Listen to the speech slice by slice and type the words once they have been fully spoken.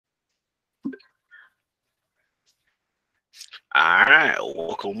All right,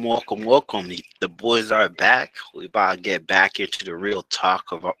 welcome, welcome, welcome. The boys are back. We about to get back into the real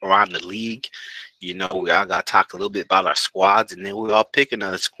talk of around the league. We all got to talk a little bit about our squads, and then we all pick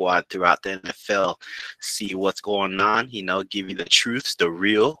another squad throughout the NFL, see what's going on. Give you the truths, the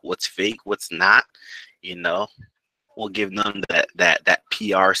real, what's fake, what's not. You know, we'll give none of that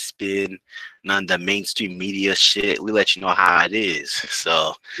PR spin, none of the mainstream media shit. We let you know how it is.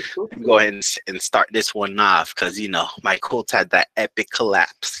 So let me go ahead and start this one off because my Colts had that epic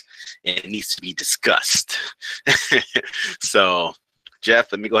collapse and it needs to be discussed. So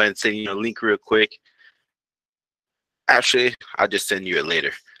Jeff, let me go ahead and send you a link real quick. Actually, I'll just send you it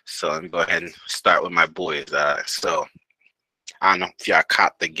later. So let me go ahead and start with my boys. So I don't know if y'all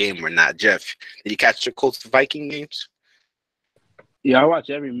caught the game or not. Jeff, did you catch the Colts Viking games? Yeah, I watch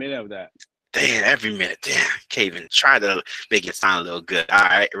every minute of that. Damn, every minute. Damn, Kevin, try to make it sound a little good. All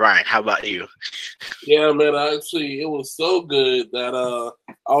right, Ryan, how about you? Yeah, man, it was so good that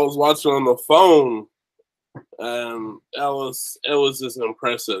I was watching on the phone, and it was just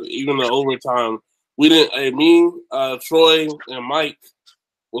impressive. Even the overtime, we didn't. Me, Troy, and Mike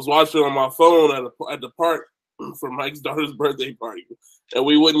was watching on my phone at the park for Mike's daughter's birthday party, and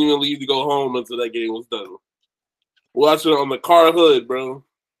we wouldn't even leave to go home until that game was done. Watching it on the car hood, bro.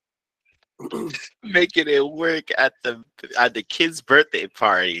 Making it work at the kid's birthday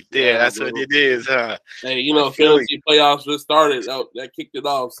party. Yeah, that's bro. What it is, huh? Hey, fantasy playoffs just started. That kicked it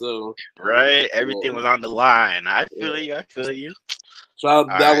off. So right, everything was on the line. I feel you. I feel you. Shout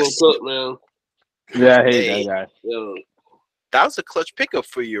out to Dalvin Cook, man. Yeah, I hate that guy. Yeah. That was a clutch pickup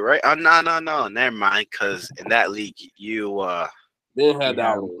for you, right? Oh no, never mind. Because in that league, you didn't have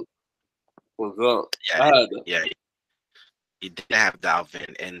Dalvin. Yeah. You didn't have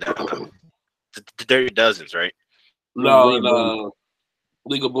Dalvin and the Dirty Dozens, right? No,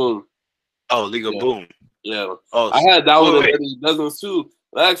 League of Boom. Oh, League of Boom. Yeah. Oh, I had Dalvin and Dirty Dozens too.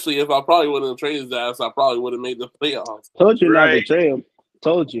 Actually, if I probably wouldn't have traded his ass, I probably would have made the playoffs. Told you not to trade him.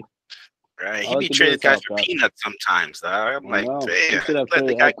 Told you. Right. He be trading guys for peanuts sometimes. I'm like, damn, let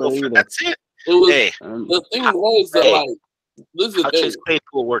the guy go for that's it. It was the thing was that this is the thing. Chase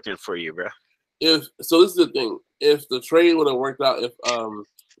Claypool working for you, bro. This is the thing. If the trade would have worked out, if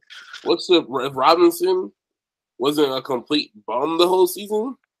Robinson wasn't a complete bum the whole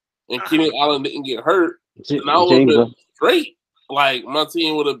season, and Keenan Allen didn't get hurt, then I would have been straight. Like my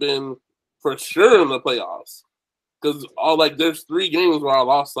team would have been for sure in the playoffs. Because there's 3 games where I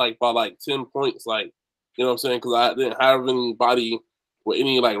lost by 10 points, you know what I'm saying? Because I didn't have anybody with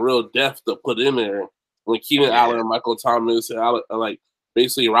any real depth to put in there. When Keenan Allen and Michael Thomas and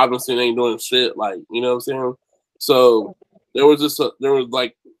basically Robinson ain't doing shit, you know what I'm saying? So there was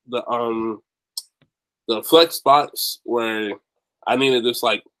the flex spots where I needed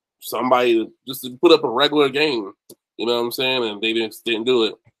somebody to put up a regular game, you know what I'm saying? And they didn't do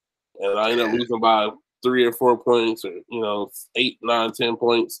it, and I ended up losing by 3 or 4 points, or 8, 9, 10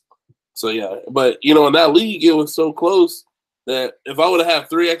 points. So yeah, but in that league it was so close that if I would have had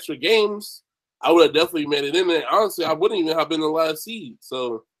 3 extra games, I would have definitely made it in there. Honestly, I wouldn't even have been the last seed.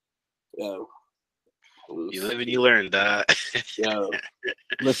 So yeah. You live and you learn, Yeah.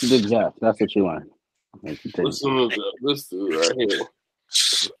 Listen to Jeff. That's what you want. Listen to Jeff. This dude right here.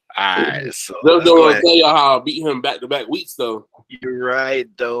 All right, so don't want to tell y'all how I beat him back-to-back weeks, though. You're right,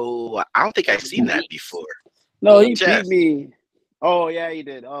 though. I don't think I've seen that before. No, he beat me. Oh yeah, he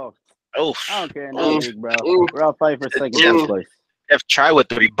did. Oh, I don't care now, bro. We're all fighting for second place. Jeff, try with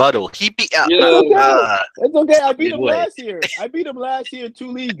the rebuttal. He beat out. It's okay. I beat him last year. I beat him last year in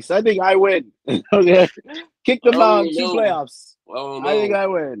 2 leagues. I think I win. Okay, kicked him out in 2 playoffs. I think I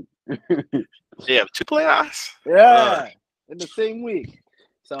win. Yeah, 2 playoffs. Yeah, in the same week.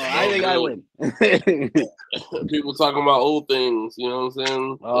 So I think I win. People talking about old things, you know what I'm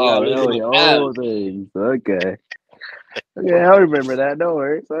saying? Oh, really? Old things. Okay. Okay, I remember that. No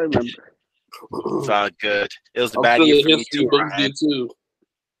worries. I remember. It's all good. It was a bad year for me too, Ryan.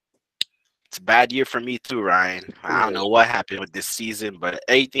 It's a bad year for me too, Ryan. I don't know what happened with this season, but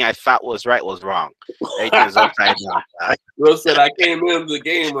anything I thought was right was wrong. Everything was upside down. Will said I came into the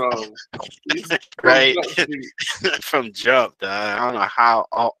game wrong. Right? From jump. I don't know how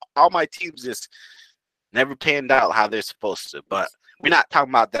all my teams just never panned out how they're supposed to, but we're not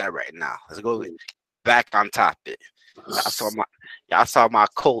talking about that right now. Let's go back on topic. I saw my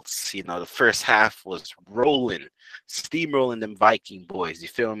Colts, the first half was rolling, steamrolling them Viking boys. You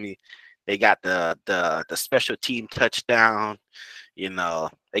feel me? They got the special team touchdown. They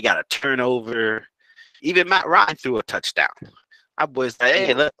got a turnover. Even Matt Ryan threw a touchdown. My boys like,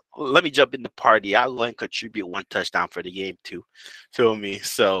 hey, let me jump in the party. I'll go and contribute 1 touchdown for the game too. Feel me?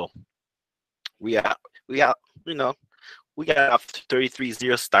 So we out. we got off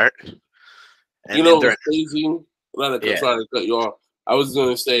 33-0 start. And you know what's crazy? Sorry to cut you off. I was going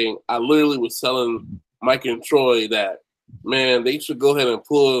to say, I literally was telling Mike and Troy that, man, they should go ahead and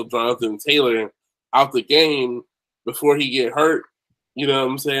pull Jonathan Taylor out the game before he get hurt. You know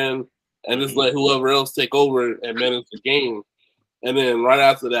what I'm saying? And just let whoever else take over and manage the game. And then right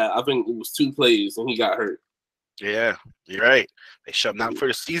after that, I think it was 2 plays and he got hurt. Yeah, you're right. They shut him down for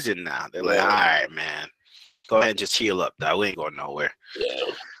the season now. They're like, all right, man, go ahead and just heal up. That we ain't going nowhere.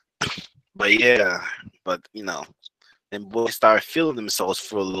 Yeah. But you know, then boys started feeling themselves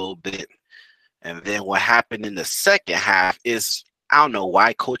for a little bit. And then what happened in the second half is, I don't know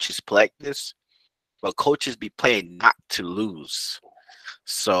why coaches play like this, but coaches be playing not to lose.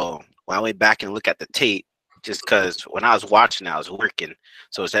 So when I went back and look at the tape, just because when I was watching, I was working.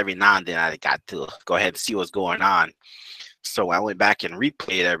 So it's every now and then I got to go ahead and see what's going on. So I went back and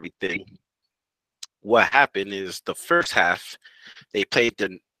replayed everything. What happened is the first half, they played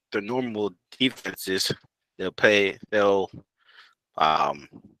the normal defenses. They'll play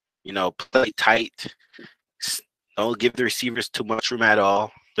tight. Don't give the receivers too much room at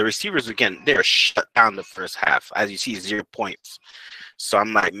all. The receivers, again, they're shut down the first half. As you see, 0 points. So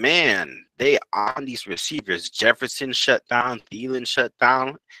I'm like, man, they on these receivers. Jefferson shut down. Thielen shut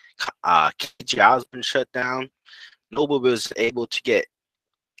down. KJ Osborne shut down. Nobody was able to get,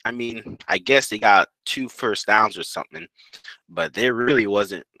 I guess they got 2 first downs or something, but there really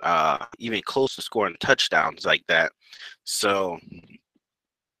wasn't even close to scoring touchdowns like that. So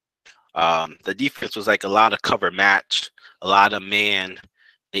the defense was like a lot of cover match, a lot of man.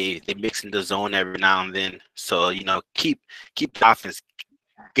 They mix in the zone every now and then. So, you know, keep the offense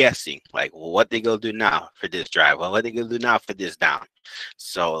guessing, like, well, what they gonna do now for this drive? Well, what they gonna do now for this down?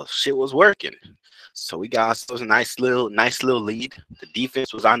 So shit was working. So we got ourselves a nice little lead. The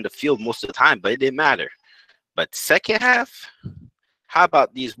defense was on the field most of the time, but it didn't matter. But second half, how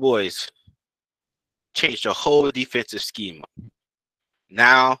about these boys change the whole defensive scheme?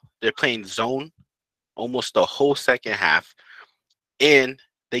 Now they're playing zone almost the whole second half, and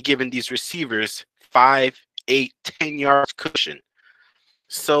they're giving these receivers 5, 8, 10 yards cushion.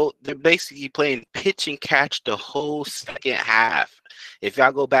 So they're basically playing pitch and catch the whole second half. If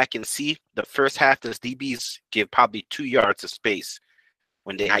y'all go back and see, the first half, those DBs give probably 2 yards of space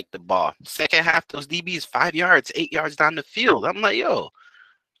when they hike the ball. Second half, those DBs 5 yards, 8 yards down the field. I'm like, yo.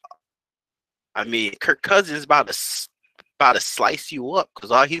 Kirk Cousins is about to slice you up,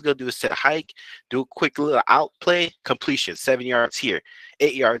 because all he's gonna do is set a hike, do a quick little out play, completion, 7 yards here,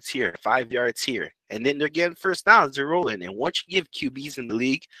 8 yards here, 5 yards here, and then they're getting first downs. They're rolling. And once you give QBs in the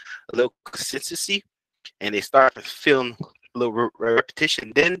league a little consistency, and they start feeling a little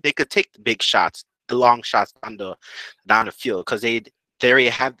repetition, then they could take the big shots, the long shots down the field, because they already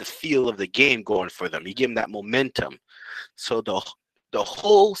have the feel of the game going for them. You give them that momentum. So the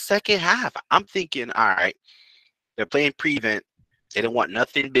whole second half, I'm thinking, all right, they're playing prevent. They don't want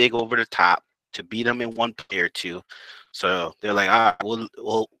nothing big over the top to beat them in one play or two. So they're like, all right,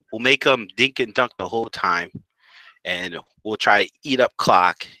 we'll make them dink and dunk the whole time, and we'll try to eat up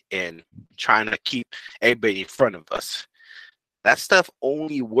clock and trying to keep everybody in front of us. That stuff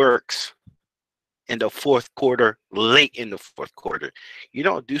only works in the fourth quarter, late in the fourth quarter. You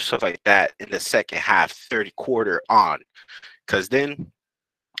don't do stuff like that in the second half, third quarter on, because then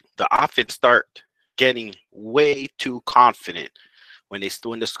the offense start getting way too confident when this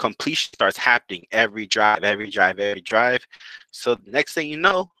completion starts happening every drive. So the next thing you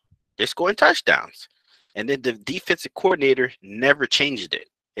know, they're scoring touchdowns. And then the defensive coordinator never changed it.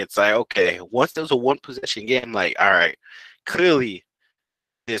 It's like, okay, once there's a one possession game, like, all right, clearly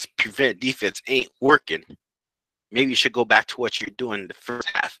this prevent defense ain't working. Maybe you should go back to what you're doing in the first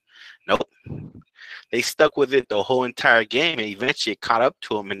half. Nope. They stuck with it the whole entire game, and eventually it caught up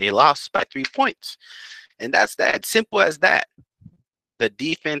to them, and they lost by 3 points. And that's that. Simple as that. The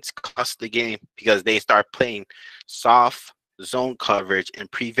defense cost the game because they start playing soft zone coverage and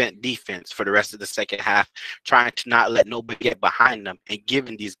prevent defense for the rest of the second half, trying to not let nobody get behind them and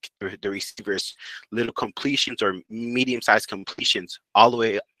giving the receivers little completions or medium-sized completions all the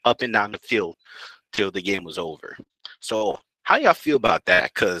way up and down the field till the game was over. So how y'all feel about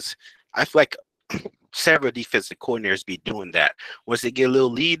that? Because I feel like several defensive coordinators be doing that. Once they get a little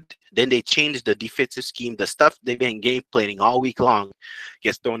lead, then they change the defensive scheme. The stuff they've been game planning all week long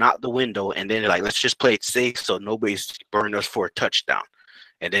gets thrown out the window, and then they're like, let's just play it safe so nobody's burning us for a touchdown.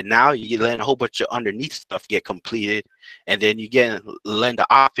 And then now you let a whole bunch of underneath stuff get completed, and then you let the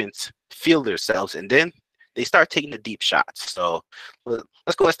offense feel themselves, and then they start taking the deep shots. So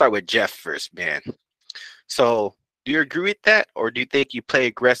let's go and start with Jeff first, man. So do you agree with that, or do you think you play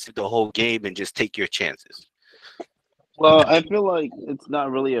aggressive the whole game and just take your chances? Well, I feel like it's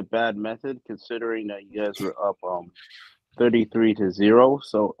not really a bad method considering that you guys were up 33-0,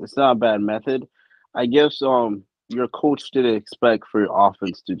 so it's not a bad method. I guess your coach didn't expect for your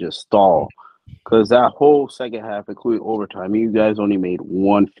offense to just stall because that whole second half, including overtime, you guys only made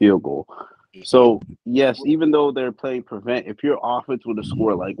one field goal. So yes, even though they're playing prevent, if your offense would have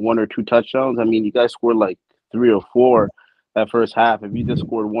scored like one or two touchdowns, I mean, you guys scored like 3 or 4 that first half. If you just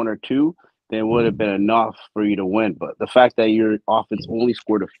scored one or two, then it would have been enough for you to win. But the fact that your offense only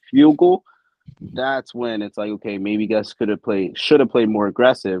scored a field goal, that's when it's like, okay, maybe you guys should have played more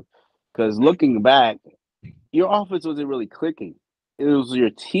aggressive. Because looking back, your offense wasn't really clicking. It was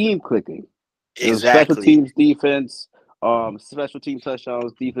your team clicking. It was special teams defense, special team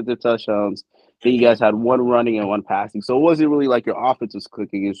touchdowns, defensive touchdowns. Then you guys had one running and one passing. So it wasn't really like your offense was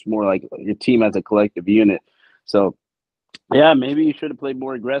clicking. It's more like your team as a collective unit. So, yeah, maybe you should have played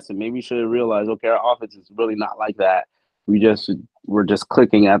more aggressive. Maybe you should have realized, okay, our offense is really not like that. We're just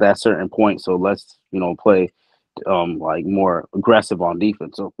clicking at that certain point. So let's, play like more aggressive on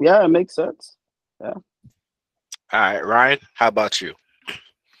defense. So, yeah, it makes sense. Yeah. All right, Ryan, how about you?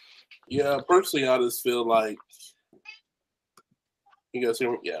 Yeah, personally, I just feel like you guys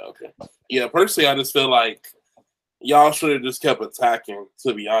hear me? Yeah, okay. Yeah, personally, I just feel like y'all should have just kept attacking.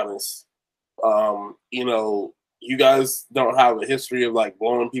 To be honest, you guys don't have a history of like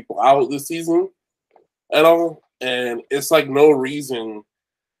blowing people out this season at all, and it's like no reason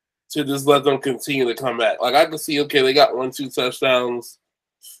to just let them continue to come back. Like I can see, okay, they got 1-2 touchdowns.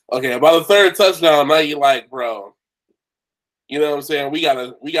 Okay, about the third touchdown, now you like, bro. You know what I'm saying? We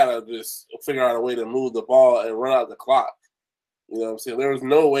gotta just figure out a way to move the ball and run out the clock. You know what I'm saying? There was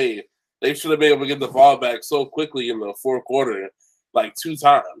no way they should have been able to get the ball back so quickly in the fourth quarter, like 2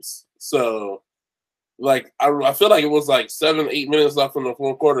 times. So, like I feel like it was like 7-8 minutes left in the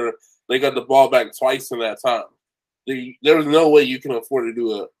fourth quarter. They got the ball back twice in that time. There was no way you can afford to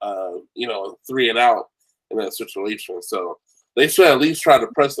do a 3 and out in that situation. So they should at least try to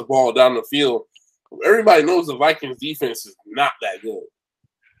press the ball down the field. Everybody knows the Vikings defense is not that good.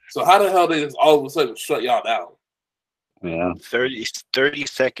 So how the hell they just all of a sudden shut y'all down? Yeah.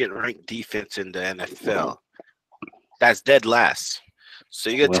 32nd ranked defense in the NFL. That's dead last. So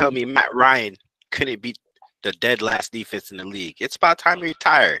you're going to tell me Matt Ryan couldn't beat the dead last defense in the league. It's about time to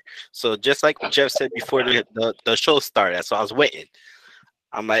retire. So just like Jeff said before the show started, that's why I was waiting.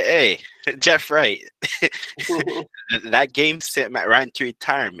 I'm like, hey, Jeff Wright. That game sent Matt Ryan to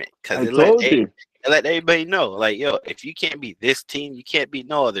retirement because it let everybody know, like, yo, if you can't beat this team, you can't beat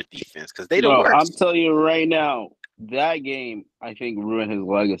no other defense because they the worst. I'm telling you right now, that game, I think, ruined his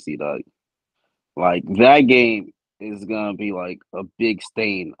legacy, Doug. Like, that game is going to be, like, a big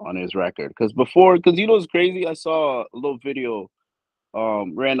stain on his record. Because you know what's crazy? I saw a little video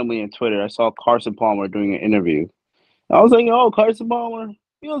randomly on Twitter. I saw Carson Palmer doing an interview. I was like, oh, Carson Palmer,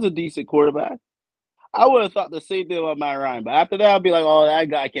 he was a decent quarterback. I would have thought the same thing about Matt Ryan, but after that, I'll be like, "Oh, that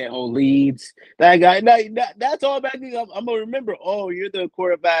guy can't hold leads. That guy, that's all back. I'm gonna remember. Oh, you're the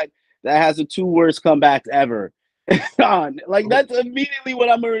quarterback that has the 2 worst comebacks ever. Like that's immediately what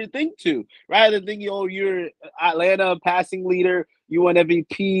I'm gonna think to, rather than thinking, oh, you're Atlanta passing leader, you won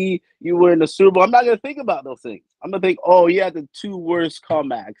MVP, you were in the Super Bowl. I'm not gonna think about those things. I'm gonna think, oh, you had the 2 worst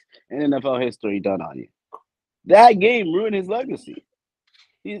comebacks in NFL history done on you. That game ruined his legacy.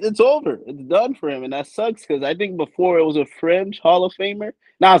 It's over. It's done for him, and that sucks because I think before it was a fringe Hall of Famer.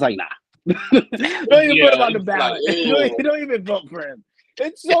 Now it's like, nah. Don't even put him on the ballot. You don't even vote for him.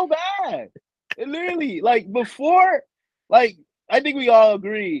 It's so bad. It literally, like, before, like, I think we all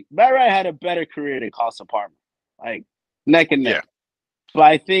agree, Matt Ryan had a better career than Carson Palmer. Like, neck and neck. Yeah. But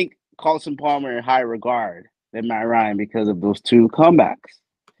I think Carson Palmer in high regard than Matt Ryan because of those 2 comebacks.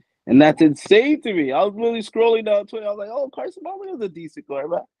 And that's insane to me. I was really scrolling down Twitter. I was like, oh, Carson Palmer is a decent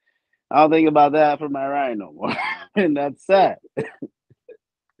quarterback. I don't think about that for Matt Ryan no more. And that's sad.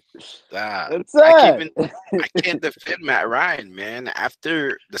 That's sad. I can't defend Matt Ryan, man.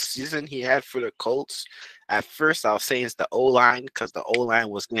 After the season he had for the Colts, at first I was saying it's the O-line because the O-line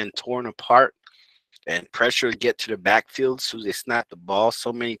was getting torn apart and pressure to get to the backfield, so they snapped the ball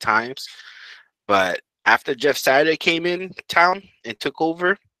so many times. But after Jeff Saturday came in town and took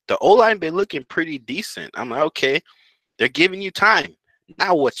over, the O-line been looking pretty decent. I'm like, okay, they're giving you time.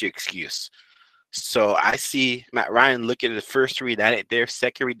 Now what's your excuse? So I see Matt Ryan looking at the first read, that ain't there,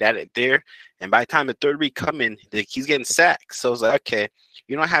 second read, that ain't there. And by the time the third read come in, he's getting sacked. So it's like, okay,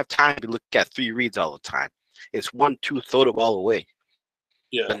 you don't have time to look at 3 reads all the time. It's 1-2, throw the ball away.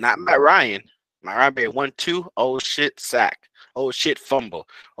 Yeah. But not Matt Ryan. Matt Ryan being 1-2, oh shit, sack. Oh shit, fumble.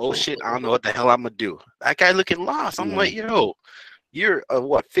 Oh shit, I don't know what the hell I'm gonna do. That guy looking lost. I'm like, yo. You're a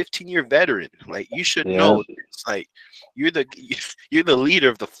 15-year veteran. Like, you should Yeah. know this. Like, you're the leader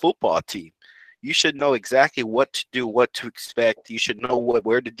of the football team. You should know exactly what to do, what to expect. You should know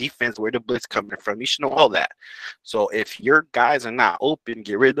where the defense, where the blitz coming from. You should know all that. So if your guys are not open,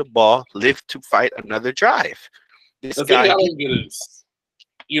 get rid of the ball, live to fight another drive. This The guy, thing I don't get is,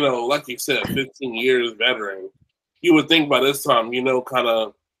 like you said, 15 years veteran. You would think by this time, kind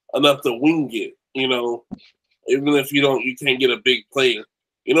of enough to wing it. Even if you can't get a big play,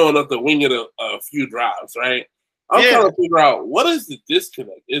 enough to wing it a few drives, right? I'm trying to figure out, what is the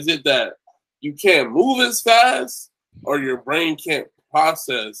disconnect? Is it that you can't move as fast, or your brain can't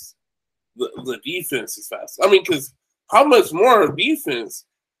process the defense as fast? I mean, because how much more defense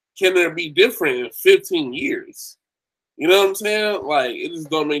can there be different in 15 years? You know what I'm saying? Like, it just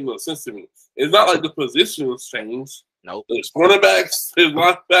don't make no sense to me. It's not like the positions change. Nope. There's cornerbacks, there's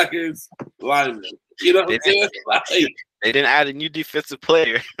linebackers, linemen. You know what I'm saying? Like, they didn't add a new defensive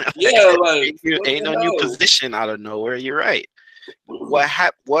player. Yeah, like, ain't no new position out of nowhere. You're right.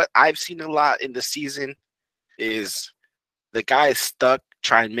 What I've seen a lot in the season is the guy is stuck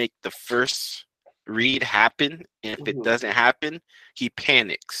trying to make the first read happen, and if it doesn't happen, he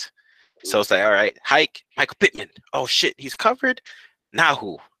panics. So it's like, all right, hike, Michael Pittman. Oh shit, he's covered. Now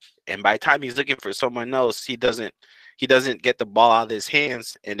who? And by the time he's looking for someone else, he doesn't get the ball out of his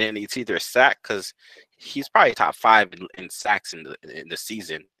hands, and then it's either sacked, because he's probably top 5 in sacks in the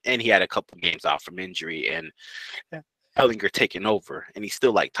season, and he had a couple games off from injury, and Ellinger taking over, and he's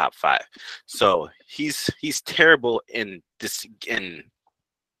still like top 5. So he's terrible in decision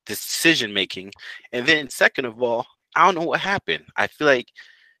making. And then second of all, I don't know what happened. I feel like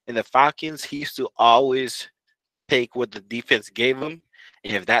in the Falcons, he used to always take what the defense gave him,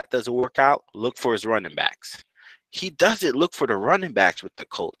 and if that doesn't work out, look for his running backs. He doesn't look for the running backs with the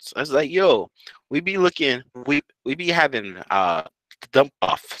Colts. I was like, yo, we be having dump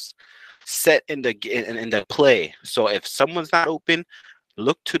offs set in the play. So if someone's not open,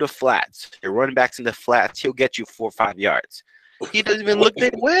 look to the flats. Your running back's in the flats, he'll get you 4 or 5 yards. He doesn't even look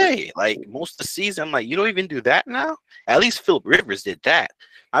that way. Like, most of the season, I'm like, you don't even do that now? At least Philip Rivers did that.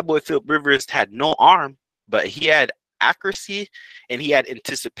 My boy Philip Rivers had no arm, but he had accuracy and he had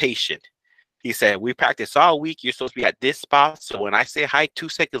anticipation. He said, we practice all week. You're supposed to be at this spot. So when I say hike, 2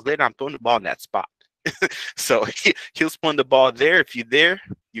 seconds later, I'm throwing the ball in that spot. So he'll spawn the ball there. If you're there,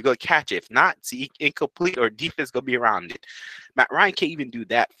 you're going to catch it. If not, it's incomplete, or defense going to be around it. Matt Ryan can't even do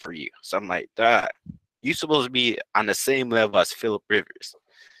that for you. So I'm like, you're supposed to be on the same level as Philip Rivers.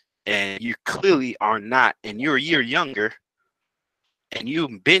 And you clearly are not. And you're a year younger. And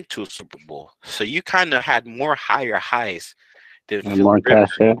you've been to a Super Bowl. So you kind of had more higher highs than Philip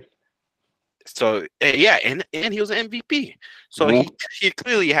Rivers. So yeah, and he was an MVP. So he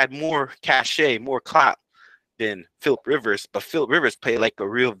clearly had more cachet, more clout than Philip Rivers. But Philip Rivers played like a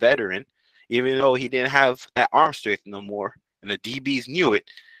real veteran, even though he didn't have that arm strength no more. And the DBs knew it.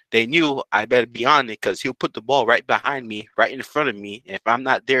 They knew I better be on it, because he'll put the ball right behind me, right in front of me. If I'm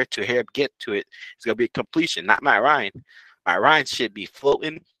not there to get to it, it's gonna be a completion. Not Matt Ryan. Matt Ryan should be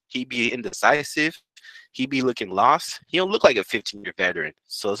floating. He'd be indecisive. He'd be looking lost. He don't look like a 15-year veteran.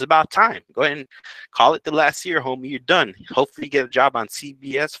 So it's about time. Go ahead and call it the last year, homie. You're done. Hopefully you get a job on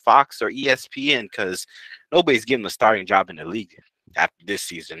CBS, Fox, or ESPN, because nobody's getting a starting job in the league after this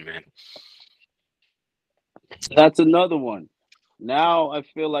season, man. That's another one. Now I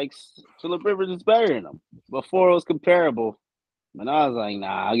feel like Philip Rivers is better than him. Before it was comparable, and I was like,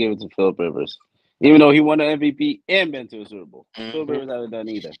 nah, I'll give it to Philip Rivers. Even though he won the MVP and been to a Super Bowl. Philip Rivers hasn't done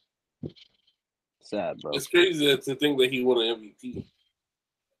either. Sad, bro. It's crazy to think that he won an MVP.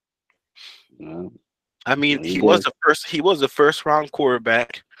 Yeah. I mean, he was the first round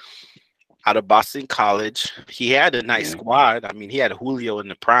quarterback out of Boston College. He had a nice squad. I mean, he had Julio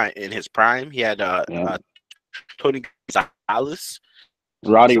in his prime. He had Tony Gonzalez,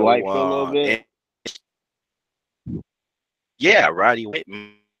 Roddy White for a little bit. Roddy White,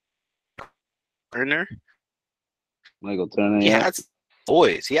 Turner, Michael Turner. He had some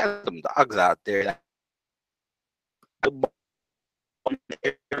boys. He had some dogs out there and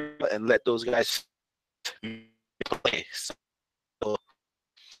let those guys play. So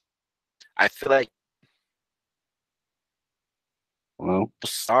I feel like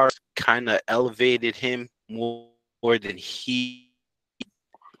stars kind of elevated him more than he.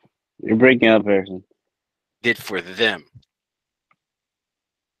 You're breaking up, Harrison. Did for them.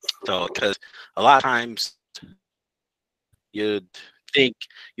 So, because a lot of times you'd think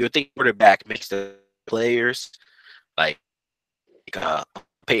quarterback makes the players like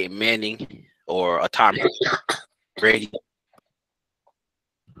Peyton Manning or a Tom Brady.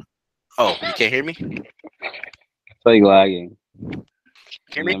 Oh, you can't hear me? It's like lagging.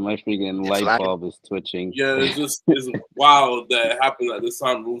 Man, my freaking light bulb is twitching. Yeah, it's wild that happened at this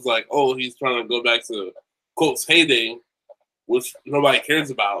time. It was like, oh, he's trying to go back to Colts heyday, which nobody cares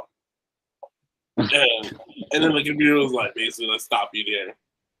about. And then the computer was like, basically, let's stop you there.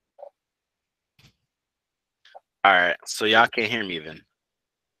 All right, so y'all can't hear me then.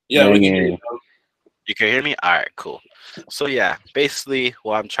 Yeah, we can hear you. You can hear me? All right, cool. So yeah, basically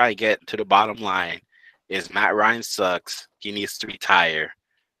what I'm trying to get to the bottom line is Matt Ryan sucks. He needs to retire.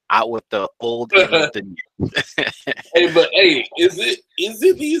 Out with the old and with the new. Hey, is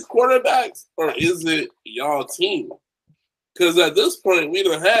it these quarterbacks or is it y'all team? Because at this point we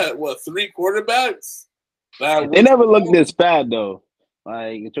done had 3 quarterbacks. They never looked this bad though.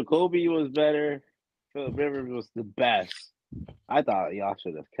 Like Jacoby was better. Philip Rivers was the best. I thought y'all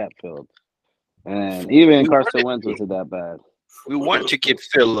should have kept Philip. And even Carson Wentz wasn't that bad. We want to keep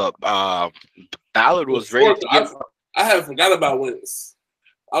Philip. Ballard was ready to get. I had forgot about Wentz.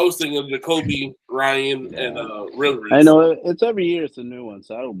 I was thinking of Jacoby, Ryan, and Rivers. I know it's every year it's a new one,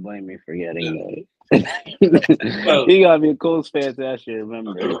 so I don't blame me for getting that. He gotta be a Colts fan last year,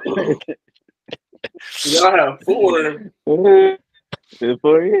 remember? Y'all have 4. In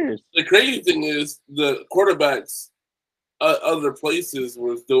 4 years. The crazy thing is the quarterbacks other places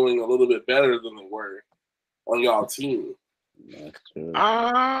was doing a little bit better than they were on y'all team. That's true.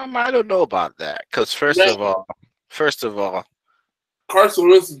 I don't know about that because first of all, Carson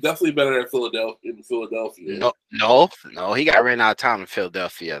Wentz is definitely better at Philadelphia. No, he got ran out of town in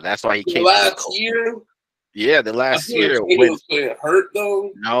Philadelphia. That's why he came. Last year. Yeah, the last year. He was playing hurt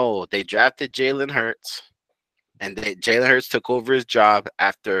though. No, they drafted Jalen Hurts, and Jalen Hurts took over his job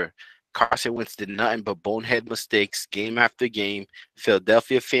after Carson Wentz did nothing but bonehead mistakes game after game.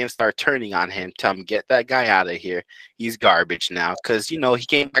 Philadelphia fans start turning on him, tell him, get that guy out of here. He's garbage now because, he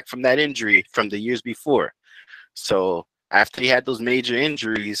came back from that injury from the years before. So after he had those major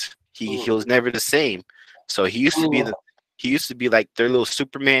injuries, he was never the same. So he used to be like their little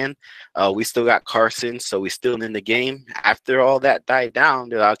Superman. We still got Carson, so we still in the game. After all that died down,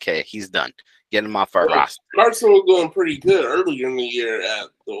 they're like, okay, he's done. Get him off our roster. Carson was doing pretty good earlier in the year at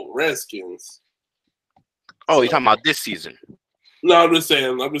the Redskins. Oh, you're talking about this season? No, I'm just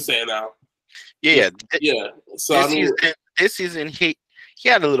saying now. Yeah. So this season he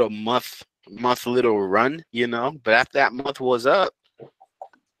had a little month little run, but after that month was up.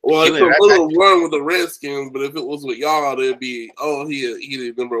 Well, it's a little run with the Redskins, but if it was with y'all, it'd be he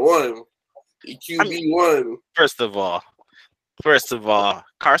the number 1. QB1. First of all,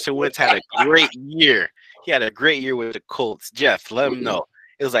 Carson Wentz had a great year. He had a great year with the Colts. Jeff, let him know.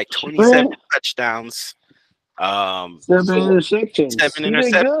 It was like 27 touchdowns. 7 interceptions. 7 interceptions.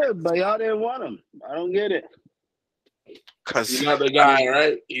 He did good, but y'all didn't want him. I don't get it. Because he's not the guy,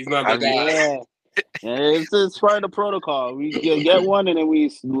 right? He's not the guy. Yeah, it's part of the protocol. We get one and then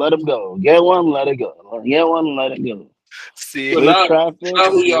we let him go. Get one, let it go. Get one, let it go. See, so now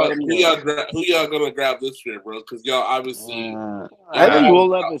who y'all gonna grab this year, bro? Because y'all obviously. I think Will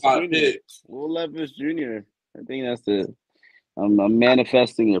Levis Jr. Will Levis Jr. I think that's I'm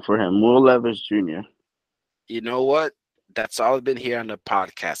manifesting it for him. Will Levis Jr. You know what? That's all been here on the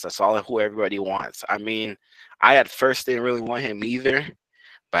podcast. That's all who everybody wants. I mean, I at first didn't really want him either,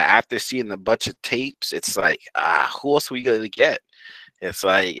 but after seeing a bunch of tapes, it's like, who else are we gonna get? It's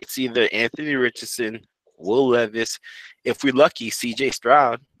like it's either Anthony Richardson, Will Levis, if we're lucky, CJ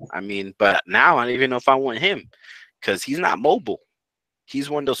Stroud. I mean, but now I don't even know if I want him because he's not mobile. He's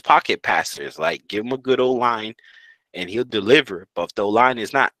one of those pocket passers. Like, give him a good old line and he'll deliver. But if the line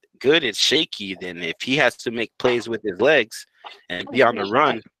is not good, it's shaky, then if he has to make plays with his legs and be on the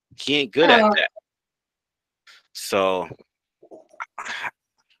run, he ain't good at that. So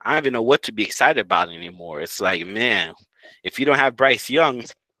I don't even know what to be excited about anymore. It's like, man, if you don't have Bryce Young,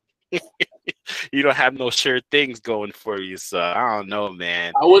 you don't have no sure things going for you. So I don't know,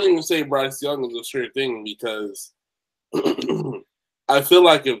 man. I wouldn't even say Bryce Young is a sure thing because I feel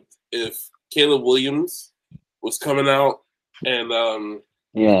like if Caleb Williams was coming out and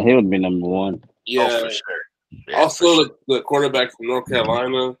yeah, he would be number 1. Yeah, for sure. Yeah, also the quarterback from North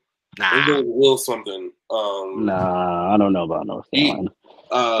Carolina, Will something. I don't know about North Carolina.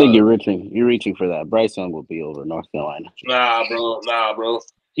 I think you're reaching for that. Bryce Young will be over North Carolina. Nah, bro.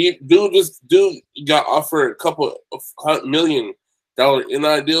 Dude got offered a couple of $100 million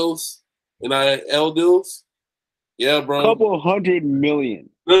NIL deals. Yeah, bro. Couple $100 million.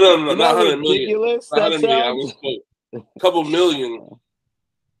 No, not $100 ridiculous? million. Not $100 million. I was couple million.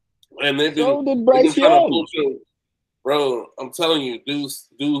 And they've been. So did Bryce Young. Bro, I'm telling you, dude's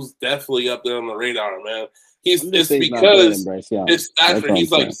definitely up there on the radar, man. It's because his stature.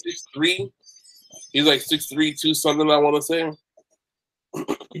 He's like 6'3". He's like 6'3", 2 something. I want to say.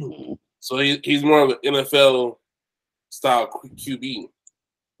 So he's more of an NFL style QB.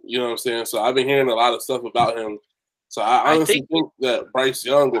 You know what I'm saying? So I've been hearing a lot of stuff about him. So I honestly think that Bryce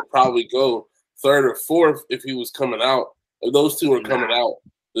Young would probably go third or fourth if he was coming out. If those two were coming out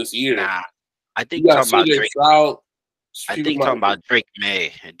this year. Nah, I think talking about Drake. Stroud, I think talking about Drake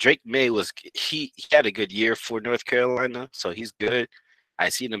May. Drake May was he had a good year for North Carolina, so he's good. I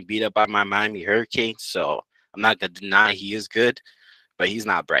seen him beat up by my Miami Hurricanes, so I'm not gonna deny he is good, but he's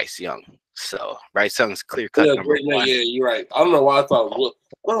not Bryce Young. So Bryce Young's clear cut number one. Yeah, you're right. I don't know why I thought Will.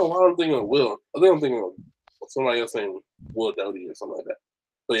 I don't know why I'm thinking of Will. I think I'm thinking of somebody else saying Will Doty or something like that.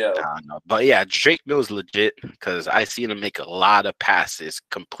 But yeah, I don't know. But yeah, Drake Mill's legit because I seen him make a lot of passes,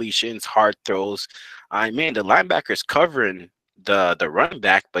 completions, hard throws. I mean, the linebacker's covering the running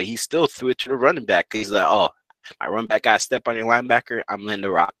back, but he still threw it to the running back. He's like, oh, my running back got to step on your linebacker. I'm letting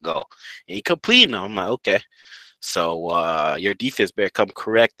the rock go. And he completing them. I'm like, okay. So your defense better come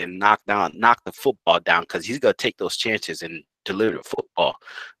correct and knock the football down because he's gonna take those chances and deliver the football.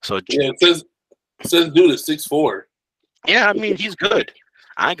 So yeah, it says dude is 6'4". Yeah, I mean he's good.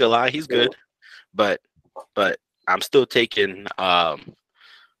 I ain't gonna lie, he's good. But I'm still taking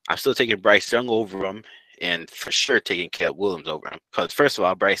Bryce Young over him, and for sure taking Caleb Williams over him. Because first of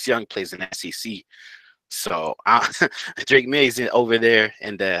all, Bryce Young plays in SEC, so Drake May's over there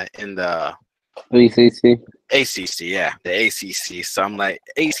in the ACC, yeah, the ACC. So I'm like,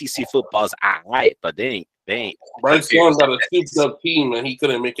 ACC football's alright, but they ain't. Bryce Young got a souped up team, and he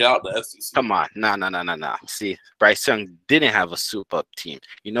couldn't make it out the SEC. Come on, no. See, Bryce Young didn't have a souped up team.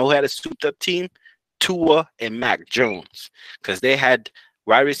 You know who had a souped up team? Tua and Mac Jones, because they had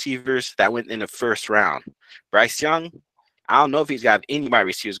wide receivers that went in the first round. Bryce Young, I don't know if he's got any wide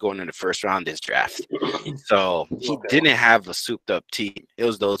receivers going in the first round this draft. So he didn't have a souped up team. It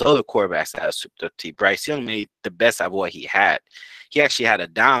was those other quarterbacks that had a souped up team. Bryce Young made the best of what he had. He actually had a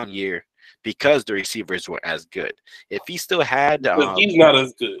down year because the receivers weren't as good. If he still had he's not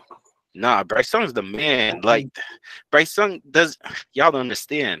as good. Nah, Bryce Young's the man. Like Bryce Young does, y'all don't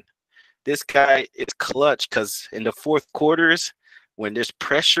understand. This guy is clutch because in the fourth quarters, when there's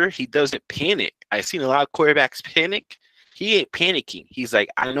pressure, he doesn't panic. I've seen a lot of quarterbacks panic. He ain't panicking. He's like,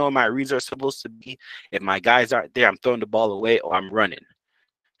 I know my reads are supposed to be. If my guys aren't there, I'm throwing the ball away or I'm running.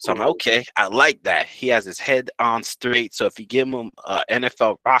 So I'm like, okay, I like that. He has his head on straight. So if you give him an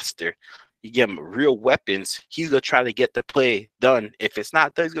NFL roster, you give him real weapons, he's going to try to get the play done. If it's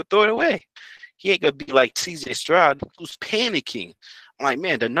not done, he's going to throw it away. He ain't going to be like CJ Stroud, who's panicking. I'm like,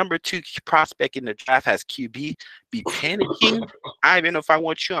 man, the number 2 prospect in the draft has QB. Be panicking? I don't even know if I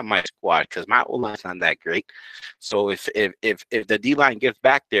want you on my squad because my O-line's not that great. So if the D-line gets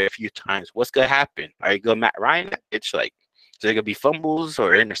back there a few times, what's going to happen? Are you going to Matt Ryan? It's like, is there going to be fumbles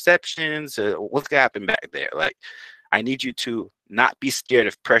or interceptions? What's going to happen back there? Like, I need you to not be scared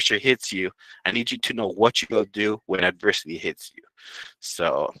if pressure hits you. I need you to know what you're going to do when adversity hits you.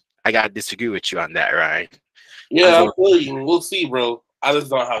 So I got to disagree with you on that, Ryan. Yeah, we'll see, bro. I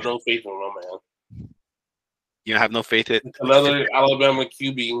just don't have no faith in him, man. You don't have no faith in another Alabama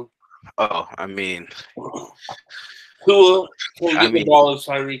QB. Oh, I mean, Tua can't get the ball as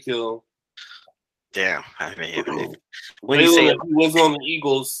Tyreek Hill. Damn, I mean, when you say he was on the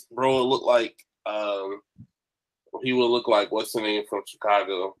Eagles, bro, it looked like he would look like what's the name from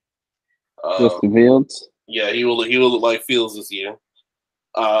Chicago? Justin Fields. Yeah, he will look like Fields this year.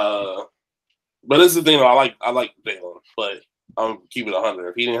 But this is the thing, I like Jalen, but I'm keeping it 100.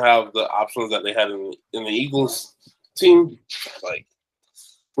 If he didn't have the options that they had in the Eagles team, like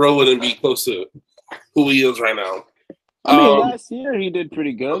bro wouldn't be close to who he is right now. I mean, last year he did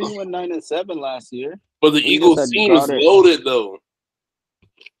pretty good. He went 9-7 last year. But the Eagles team is loaded though.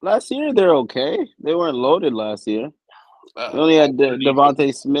 Last year they're okay. They weren't loaded last year. They only had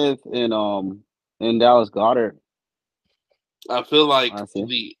Devontae Smith and Dallas Goedert. I feel like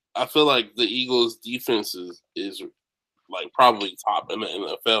the Eagles defense is like probably top in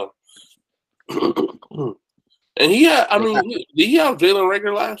the NFL. And he had, did he have Jalen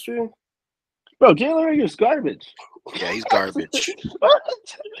Reagor last year? Bro, Jalen Reagor's garbage. Yeah, he's garbage.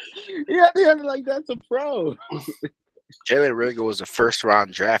 Yeah, like that's a pro. Jalen Reagor was a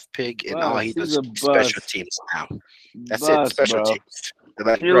first-round draft pick, and all he does is special teams now. That's it, special teams.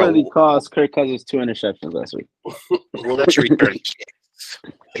 Like, he literally cost Kirk Cousins 2 interceptions last week. We'll let you return kicks.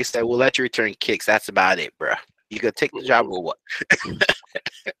 They said we'll let you return kicks. That's about it, bro. You gonna take the job or what?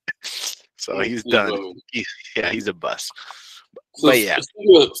 So he's done. He's a bust. So but yeah,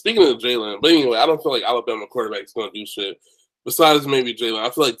 speaking of Jalen, but anyway, I don't feel like Alabama quarterback's gonna do shit. Besides maybe Jalen, I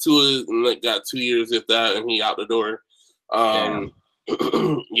feel like Tua got 2 years if that, and he out the door. Yeah,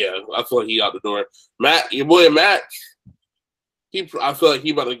 I feel like he out the door. Matt, your boy Matt, I feel like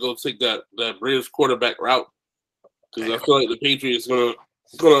he about to go take that bridge quarterback route because I feel like the Patriots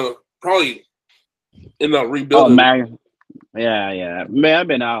gonna probably end up rebuilding. Oh, Mac. Yeah. Man, I've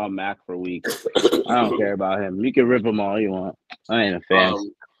been out on Mac for weeks. I don't care about him. You can rip him all you want. I ain't a fan.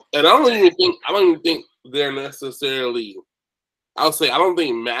 And I don't even think they're necessarily. I'll say I don't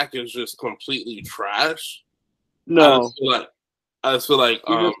think Mac is just completely trash. No, I just feel like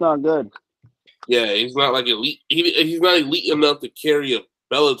he's just not good. Yeah, he's not like elite. He's not elite enough to carry a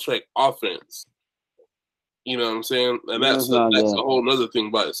Belichick offense. You know what I'm saying? And that's a whole other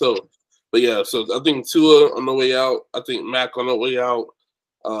thing by itself. But yeah, so I think Tua on the way out. I think Mac on the way out.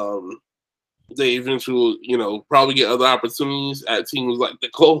 They eventually, probably get other opportunities at teams like the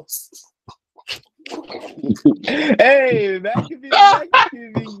Colts. Hey, that could be.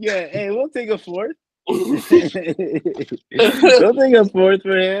 Yeah. Hey, we'll take a fourth. We'll take a fourth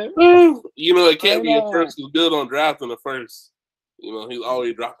for him. It can't be a first. He's built on drafting the first. He's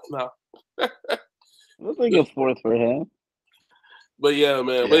always dropping out. We'll take a fourth for him. But yeah,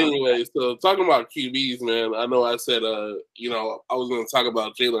 man. Yeah. But anyway, so talking about QBs, man, I know I said, I was going to talk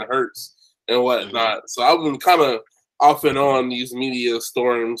about Jalen Hurts and whatnot. Mm-hmm. So I've been kind of off and on these media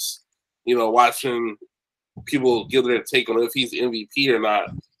storms, watching people give their take on if he's MVP or not.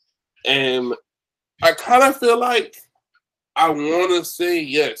 And I kind of feel like I want to say,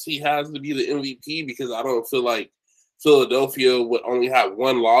 yes, he has to be the MVP because I don't feel like Philadelphia would only have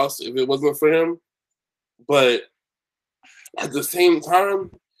one loss if it wasn't for him. But at the same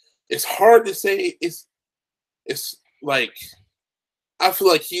time, it's hard to say. It's like I feel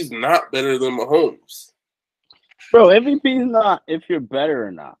like he's not better than Mahomes. Bro, MVP is not if you're better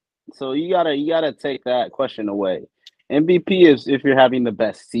or not. So you gotta take that question away. MVP is if you're having the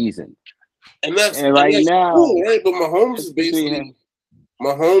best season. And that's right now, cool, right? But Mahomes is basically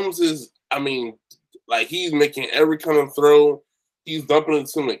he's making every kind of throw. He's dumping it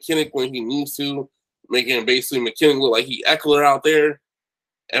to McKinnon when he needs to, making basically McKinnon look like he Eckler out there.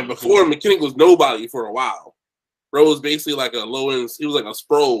 And before McKinnon was nobody for a while. Bro was basically like a low end. He was like a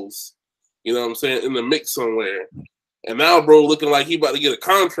Sproles, you know what I'm saying, in the mix somewhere. And now, bro, looking like he about to get a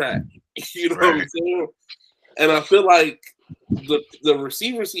contract. You know what I'm saying? And I feel like the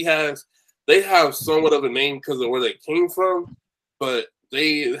receivers he has, they have somewhat of a name because of where they came from, but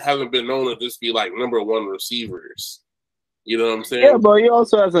they haven't been known to just be like number one receivers. You know what I'm saying? Yeah, but he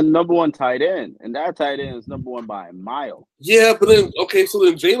also has a number one tight end, and that tight end is number one by a mile. Yeah, but then so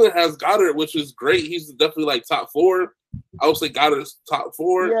then Jalen has Goddard, which is great. He's definitely like top four. I would say Goddard's top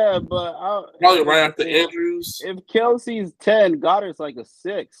four. Yeah, but probably right after Andrews. If Kelsey's 10, Goddard's like a 6.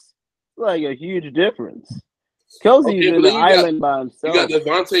 It's like a huge difference. Kelsey's in the island by himself. You got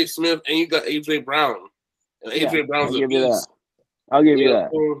Devontae Smith and you got AJ Brown. And AJ Brown's a beast. I'll give you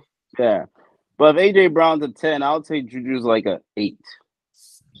that. Yeah. But if AJ Brown's a 10, I'll take Juju's like a 8.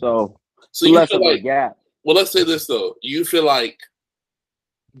 So you less feel of like, a gap. Well, let's say this though. You feel like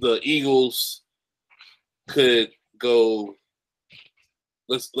the Eagles could go.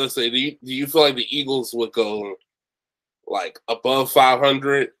 Let's say, do you feel like the Eagles would go like above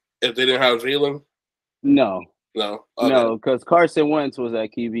 500 if they didn't have Jalen? No. Okay. No, because Carson Wentz was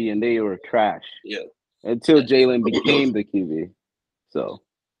at QB and they were trash. Yeah. Until Jalen became the QB. So.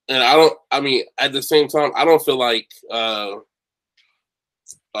 And at the same time, I don't feel like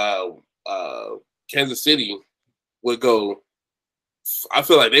Kansas City would go. I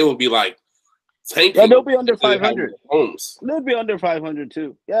feel like they would be like tanking. Yeah, they'll be under 500. Homes. They'll be under 500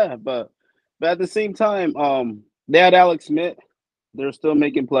 too. Yeah, but at the same time, they had Alex Smith. They're still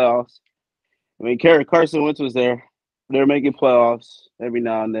making playoffs. I mean, Carson Wentz was there. They're making playoffs every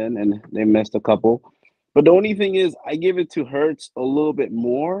now and then, and they missed a couple. But the only thing is, I give it to Hurts a little bit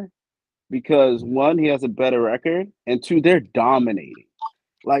more because, one, he has a better record, and two, they're dominating.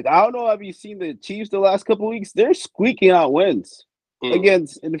 Like, I don't know, have you seen the Chiefs the last couple of weeks? They're squeaking out wins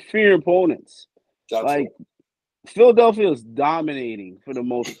against inferior opponents. Gotcha. Like, Philadelphia is dominating for the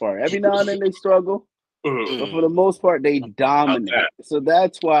most part. Every now and then they struggle, but for the most part, they dominate. Okay. So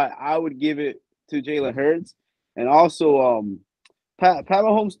that's why I would give it to Jalen Hurts. And also, Pat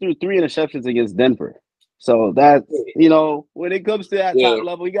Mahomes threw 3 interceptions against Denver. So that, when it comes to that top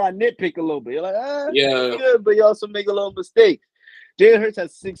level, you got to nitpick a little bit. You're like, good, but you also make a little mistake. Jalen Hurts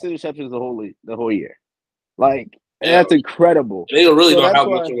has 6 interceptions the whole year. Like, that's incredible. They really don't have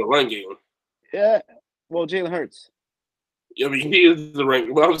much of a run game. Yeah. Well, Jalen Hurts. I mean, he is the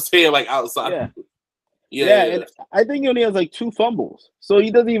rank, but I'm saying like outside. Yeah. And I think he only has like 2 fumbles. So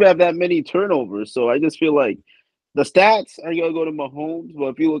he doesn't even have that many turnovers. So I just feel like the stats are going to go to Mahomes. But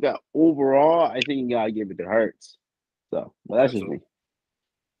if you look at overall, I think you got to give it to Hurts. So, but that's just me.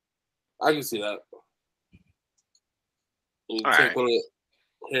 I can see that. You All take right. on it,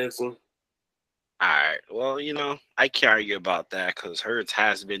 Harrison. All right. Well, I can't argue about that because Hurts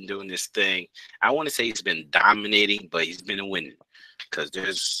has been doing this thing. I want to say he's been dominating, but he's been winning.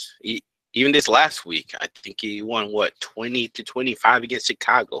 Because even this last week, I think he won 20-25 against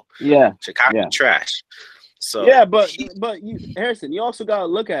Chicago. Yeah. Chicago Yeah. trash. So Yeah, but you, Harrison, you also gotta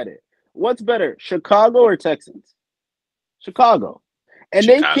look at it. What's better, Chicago or Texans? Chicago. And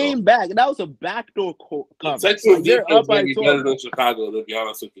they Chicago. came back. And that was a backdoor cover. The Texans Like, they're up by be 12. better than Chicago, to be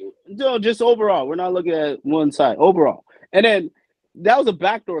honest with you. No, just overall. We're not looking at one side. Overall. And then that was a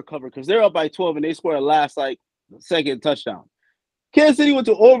backdoor cover because they're up by 12 and they scored a last second touchdown. Kansas City went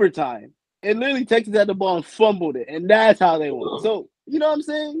to overtime and literally Texas had the ball and fumbled it. And that's how they won. So, you know what I'm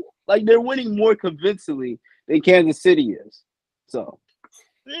saying? Like, they're winning more convincingly than Kansas City is. So.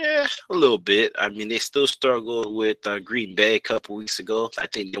 Yeah, a little bit. I mean, they still struggled with Green Bay a couple weeks ago. I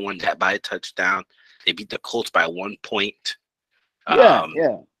think they won that by a touchdown. They beat the Colts by 1 point. Yeah.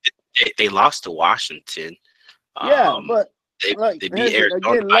 They lost to Washington. But they beat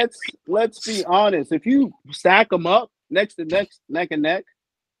Arizona. Again, let's be honest. If you stack them up neck and neck,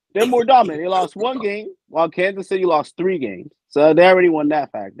 they're more dominant. They lost one game, while Kansas City lost 3 games. So they already won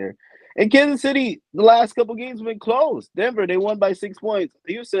that factor. And Kansas City, the last couple games have been close. Denver, they won by 6 points.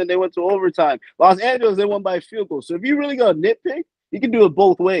 Houston, they went to overtime. Los Angeles, they won by a field goal. So if you really go nitpick, you can do it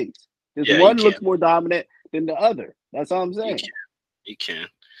both ways. Because one looks more dominant than the other. That's all I'm saying. You can.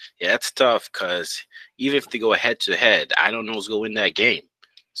 Yeah, it's tough because even if they go head-to-head, I don't know who's going to win that game.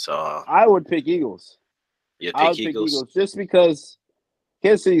 So I would pick Eagles. I would pick Eagles just because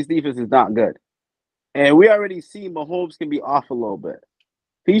Kansas City's defense is not good. And we already see Mahomes can be off a little bit.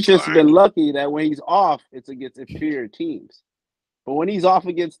 He's just been lucky that when he's off, it's against inferior teams. But when he's off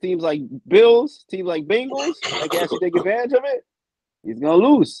against teams like Bills, teams like Bengals, that can actually take advantage of it, he's going to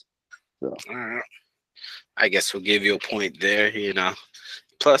lose. So. I guess we'll give you a point there,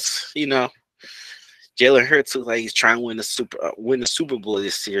 Plus, Jalen Hurts looks like he's trying to win the Super Bowl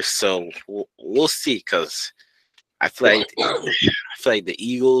this year. So we'll see because I feel like the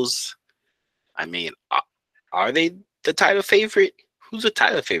Eagles, I mean, are they the title favorite? Who's the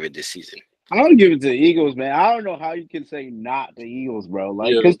title favorite this season? I would give it to the Eagles, man. I don't know how you can say not the Eagles, bro.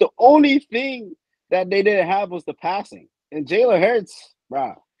 Like, because the only thing that they didn't have was the passing. And Jalen Hurts,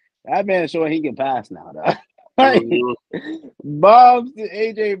 bro, that man showing he can pass now, though. Like, bombs to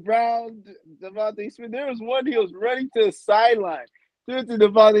AJ Brown, Devontae Smith. There was one he was running to the sideline. Threw it to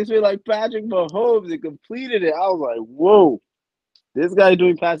Devontae Smith like Patrick Mahomes and completed it. I was like, whoa, this guy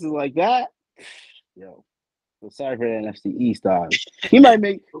doing passes like that? Yo. So sorry for the NFC East, dog. He might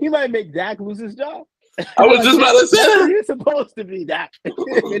make Dak lose his job. I was just about to say that. You're supposed to be Dak,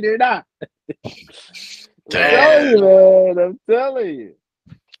 and you're not. I'm telling you.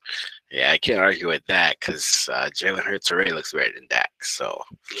 Yeah, I can't argue with that because Jalen Hurts already looks better than Dak. So,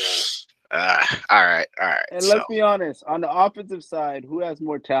 all right. And let's be honest, on the offensive side, who has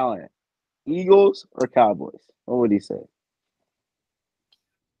more talent, Eagles or Cowboys? What would he say?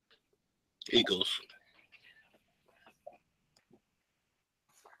 Eagles.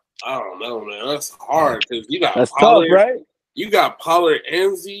 I don't know, man. That's hard because you got That's Pollard, tough, right? You got Pollard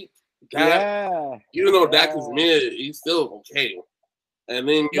and Zeke. Yeah. Even though Dak is mid, he's still okay. And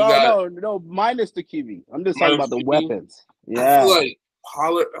then you got minus the QB. I'm just talking about the weapons. Yeah. I feel like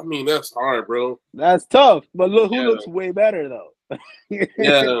Pollard. I mean, that's hard, bro. That's tough. But look, who looks way better though?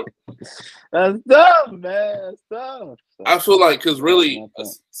 Yeah. That's tough, man. That's tough. So, I feel like because really,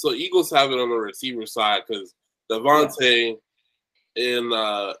 so Eagles have it on the receiver side because Devontae and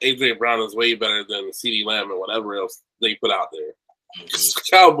AJ Brown is way better than CeeDee Lamb and whatever else they put out there.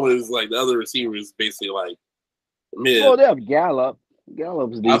 Cowboys, like the other receivers, basically like mid. Well, they have Gallup.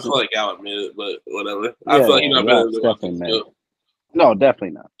 Gallup's decent. I feel like Gallup mid, but whatever. I feel like he's not better than definitely mid. No,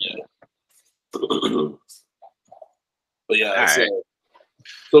 definitely not. Yeah. But yeah,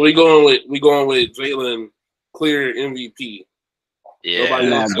 so we going with Jalen clear MVP. Yeah, by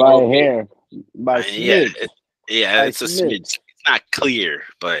a hair, by smidge. It's a smidge. It's not clear,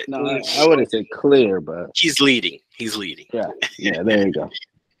 but no, I wouldn't say clear, but he's leading. Yeah, there you go.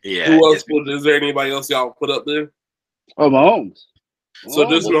 Yeah. Who else? Is there anybody else y'all put up there? Oh, Mahomes. So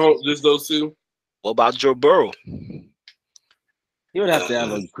just those two. What about Joe Burrow? He would have to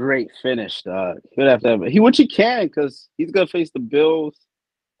have a great finish, dog. He would have to have which he can because he's gonna face the Bills.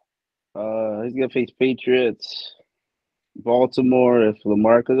 He's gonna face Patriots, Baltimore if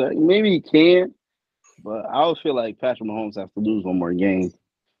Lamar, because maybe he can, but I would feel like Patrick Mahomes has to lose one more game,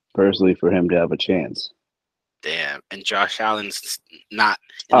 personally, for him to have a chance. Damn, and Josh Allen's not.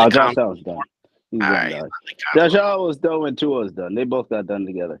 Josh Allen's done. He's done, right. Josh Allen was done when Tua was done. They both got done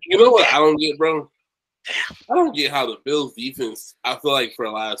together. You know what I don't get, bro? I don't get how the Bills defense. I feel like for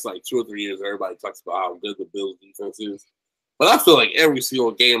the last like 2 or 3 years, everybody talks about how good the Bills defense is. But I feel like every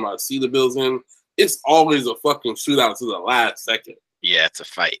single game I see the Bills in, it's always a fucking shootout to the last second. Yeah, it's a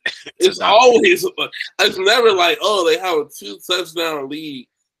fight. It's always. It's never like, oh, they have a 2-touchdown lead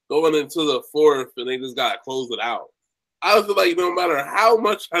going into the fourth, and they just gotta close it out. I feel like no matter how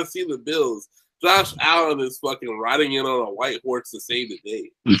much I see the Bills, Josh Allen is fucking riding in on a white horse to save the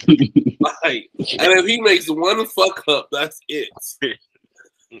day. Like, and if he makes one fuck up, that's it.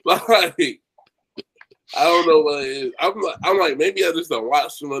 Like, I don't know what it is. I'm like, maybe I just don't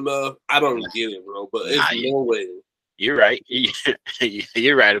watch him enough. I don't get it, bro. But it's no way. You're right.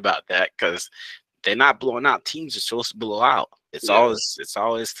 You're right about that because they're not blowing out teams are supposed to blow out. It's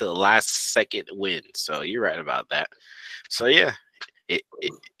always to the last second win. So you're right about that. So yeah, it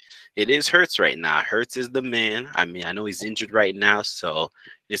is Hurts right now. Hurts is the man. I mean, I know he's injured right now, so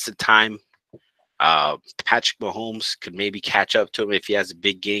it's a time. Patrick Mahomes could maybe catch up to him if he has a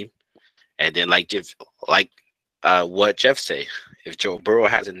big game, and then what Jeff say, if Joe Burrow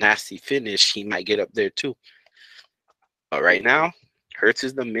has a nasty finish, he might get up there too. But right now, Hurts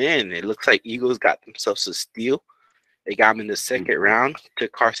is the man. It looks like Eagles got themselves a steal. They got him in the second round,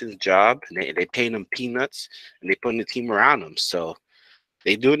 took Carson's job, and they paying him peanuts, and they putting the team around him. So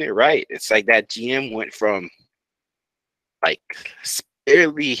they doing it right. It's like that GM went from like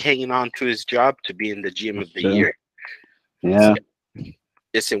barely hanging on to his job to being the GM of the year. Yeah. So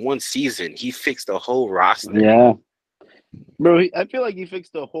it's in one season. He fixed the whole roster. Yeah. Bro, I feel like he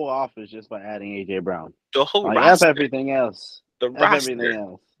fixed the whole office just by adding A.J. Brown. The whole like, roster. F everything else. The F roster.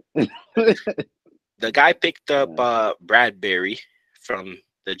 everything else. The guy picked up Bradbury from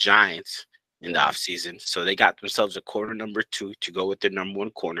the Giants in the offseason. So they got themselves a corner number 2 to go with their number 1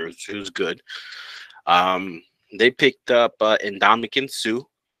 corner, which was good. They picked up Ndamukong Suh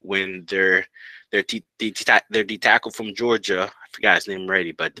when their D tackle from Georgia. I forgot his name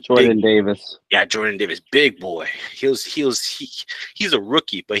already, but Jordan Davis. Yeah, Jordan Davis, big boy. He's a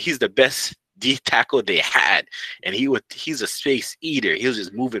rookie, but he's the best D tackle they had, and he's a space eater. He was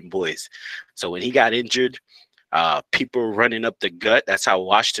just moving boys. So when he got injured, people were running up the gut. That's how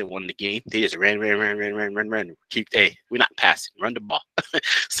Washington won the game. They just ran. We're not passing, run the ball.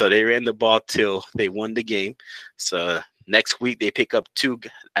 So they ran the ball till they won the game. So next week they pick up 2.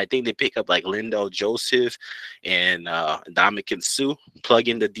 I think they pick up like Lindell Joseph and Ndamukong Suh, plug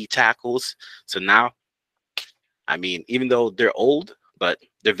in the D tackles. So now, I mean, even though they're old, but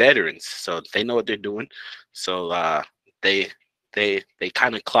they're veterans, so they know what they're doing. So they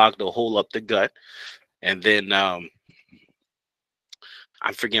kind of clogged the hole up the gut. And then I'm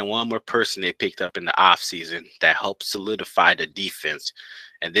forgetting one more person they picked up in the offseason that helped solidify the defense.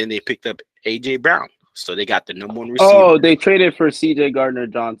 And then they picked up A.J. Brown. So they got the number 1 receiver. Oh, they traded for C.J.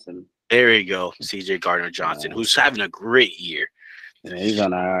 Gardner-Johnson. There you go, C.J. Gardner-Johnson, who's having a great year. Yeah, he's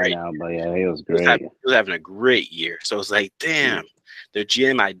on IR now, but yeah, he was great. He was having a great year. So it's like, damn, their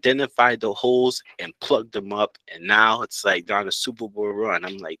GM identified the holes and plugged them up. And now it's like they're on a Super Bowl run.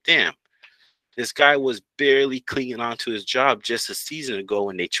 I'm like, damn. This guy was barely clinging on to his job just a season ago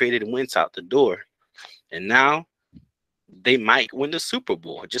when they traded Wentz out the door. And now they might win the Super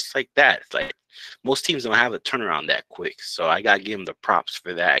Bowl just like that. It's like most teams don't have a turnaround that quick. So I got to give them the props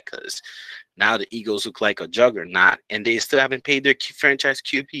for that because now the Eagles look like a juggernaut and they still haven't paid their franchise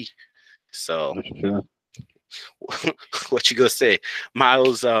QB. So what you going to say?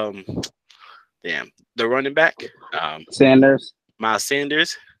 Miles, the running back? Sanders. Miles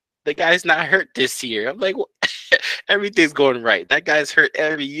Sanders. The guy's not hurt this year. I'm like, everything's going right. That guy's hurt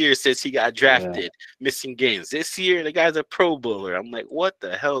every year since he got drafted, missing games. This year, the guy's a Pro Bowler. I'm like, what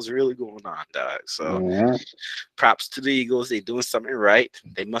the hell is really going on, dog? So, props to the Eagles. They're doing something right.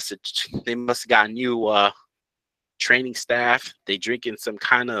 They must have got new training staff. They drinking some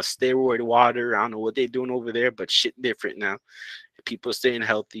kind of steroid water. I don't know what they're doing over there, but shit different now. People staying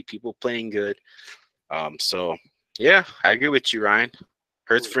healthy. People playing good. So, yeah, I agree with you, Ryan.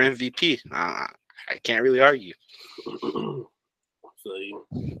 Hurts for MVP. I can't really argue. All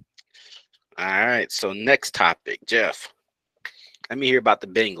right. So next topic, Jeff. Let me hear about the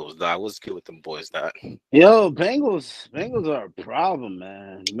Bengals, dog. What's good with them boys, dog? Yo, Bengals are a problem,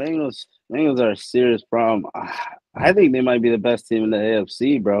 man. Bengals are a serious problem. I think they might be the best team in the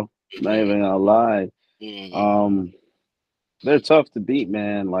AFC, bro. Not even gonna lie. They're tough to beat,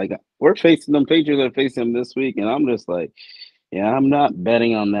 man. Like we're facing them. Patriots are facing them this week, and I'm just like, yeah, I'm not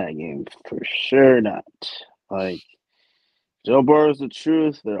betting on that game for sure. Not like Joe Burrow's the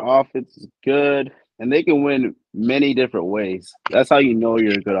truth. Their offense is good, and they can win many different ways. That's how you know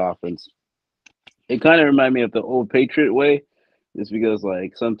you're a good offense. It kind of reminds me of the old Patriot way, just because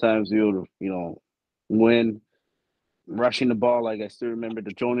like sometimes you win, rushing the ball. Like I still remember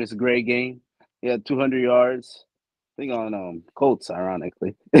the Jonas Gray game. He had 200 yards. I think on Colts,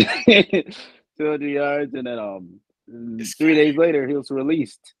 ironically, 200 yards, and then 3 days later he was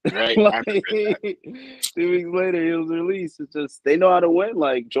released. Right. Like, 2 weeks later he was released. It's just they know how to win.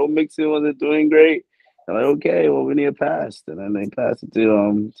 Like Joe Mixon wasn't doing great. They're like, okay, well we need a pass, and then they pass it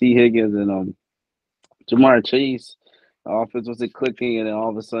to T Higgins and Jamar Chase. The offense wasn't clicking, and then all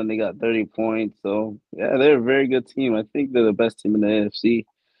of a sudden they got 30 points. So yeah, they're a very good team. I think they're the best team in the AFC.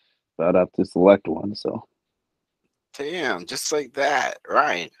 But I'd have to select one. So. Damn, just like that.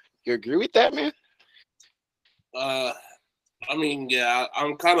 Ryan, you agree with that, man? I mean, yeah,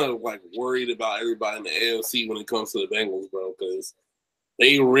 I'm kind of like worried about everybody in the AFC when it comes to the Bengals, bro, because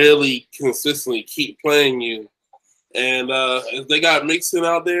they really consistently keep playing you. And if they got Mixon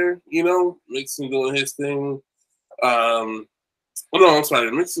out there, Mixon doing his thing. Oh no, I'm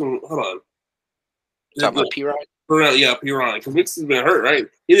sorry, Mixon. Hold on. Talking about P. Ryan? Yeah, P. Ryan. Because Mixon's been hurt, right?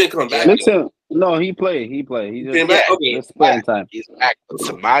 He didn't come back. Mixon, no, he played. He just came back. Okay, it's playing time. He's back. But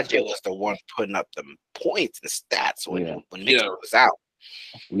Samaje was the one putting up the points and stats when Mixon was out.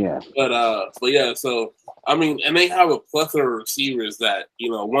 Yeah. But yeah, so I mean, and they have a plethora of receivers that,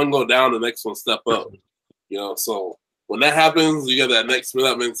 one go down, the next one step up. So when that happens, you got that next man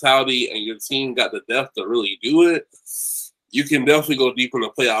up mentality, and your team got the depth to really do it. You can definitely go deep in the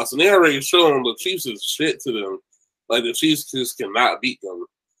playoffs, and they already shown the Chiefs is shit to them. Like the Chiefs just cannot beat them.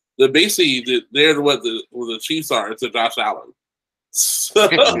 They're basically what the Chiefs are. It's a Josh Allen. So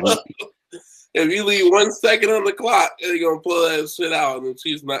if you leave 1 second on the clock, they're gonna pull that shit out, and the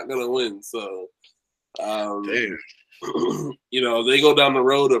Chiefs not gonna win. So, they go down the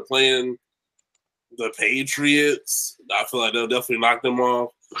road of playing the Patriots. I feel like they'll definitely knock them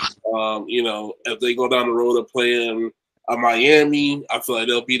off. If they go down the road of playing Miami, I feel like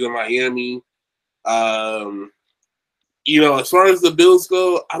they'll beat Miami. As far as the Bills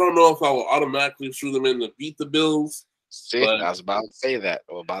go, I don't know if I will automatically shoot them in to beat the Bills. See, I was about to say that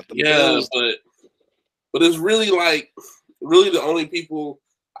about the Bills. But it's really the only people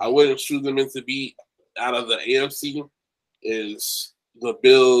I wouldn't shoot them in to beat out of the AFC is the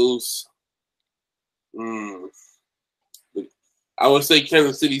Bills. I would say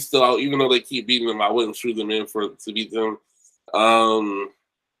Kansas City still out, even though they keep beating them. I wouldn't shoot them in to beat them.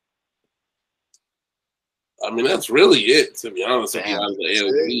 I mean, that's really it, to be honest with you, out of the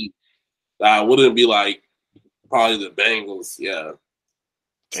AFC. I wouldn't be like probably the Bengals, yeah.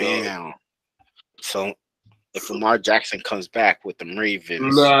 Damn. So if Lamar Jackson comes back with the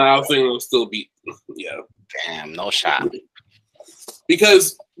Ravens, I think they'll still beat. Yeah. Damn, no shot.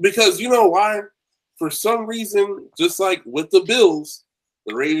 Because you know why? For some reason, just like with the Bills,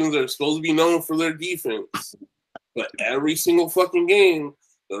 the Ravens are supposed to be known for their defense. But every single fucking game,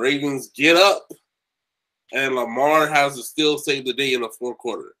 the Ravens get up and Lamar has to still save the day in the fourth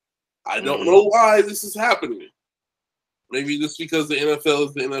quarter. I don't know why this is happening. Maybe just because the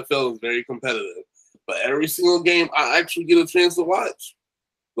NFL is very competitive. But every single game I actually get a chance to watch,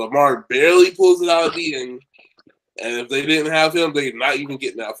 Lamar barely pulls it out at the end. And if they didn't have him, they're not even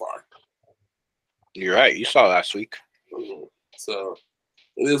getting that far. You're right. You saw last week. So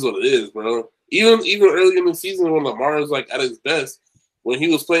it is what it is, bro. Even early in the season when Lamar was like at his best, when he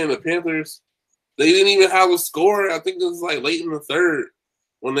was playing the Panthers, they didn't even have a score. I think it was like late in the third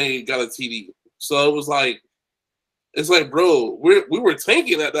when they got a TD. So it was like, it's like, bro, we were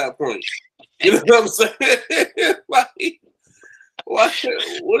tanking at that point. You know what I'm saying? Like, what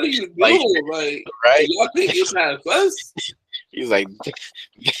are you doing? Like, right? Y'all think it's past us? He's like,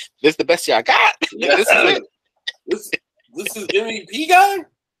 this is the best y'all got. Yeah. This is it. This is MVP guy?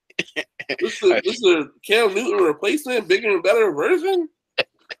 This is a Cam Newton replacement, bigger and better version?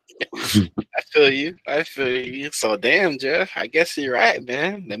 I feel you. So damn, Jeff, I guess you're right,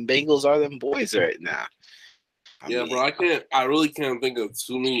 man. Them Bengals are them boys right now. I mean, bro, I really can't think of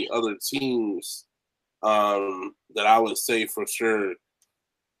too many other teams that I would say for sure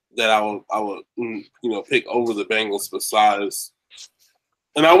that I would pick over the Bengals besides.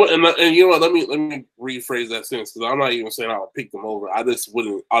 And I would, and you know what? Let me rephrase that sentence because I'm not even saying I would pick them over. I just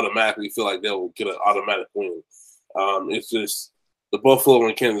wouldn't automatically feel like they'll get an automatic win. It's just the Buffalo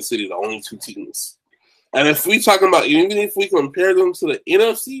and Kansas City, the only two teams. And if we talking about, even if we compare them to the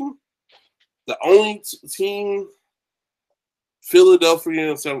NFC, the only team, Philadelphia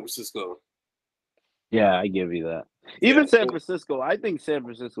and San Francisco. Yeah, I give you that. Even San Francisco, I think San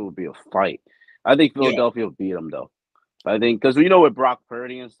Francisco will be a fight. I think Philadelphia will beat them, though. I think because with Brock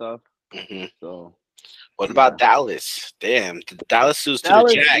Purdy and stuff. Mm-hmm. So What about Dallas? Damn, Dallas lose to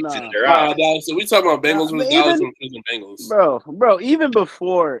the Jags and they're out. Dallas. So we talking about Bengals versus Dallas and Bengals. Bro, even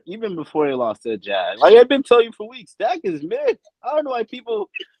before they lost to the Jags, like I've been telling you for weeks, Dak is mid. I don't know why people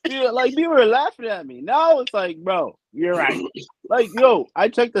were laughing at me. Now it's like, bro, you're right. Like, yo, I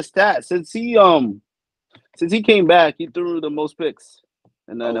checked the stats since he came back, he threw the most picks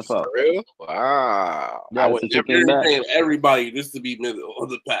in the NFL. For real? Wow. Yeah, I would never paying everybody just to be middle of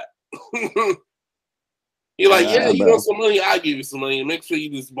the pack. You're like, you want some money? I'll give you some money. Make sure you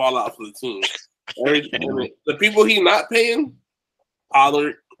just ball out for the team. The people he not paying,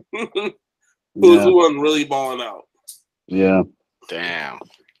 Pollard, who's the one really balling out. Yeah. Damn.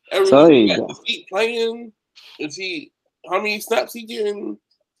 Is he playing? How many snaps he getting?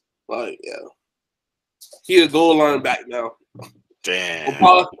 Like, yeah. He a goal line back now. Damn.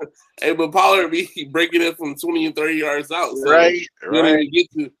 But Pollard be breaking it from 20 and 30 yards out. So right.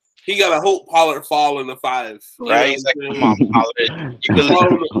 He got to hope Pollard fall in the 5. Right. He's like, come on, Pollard. You can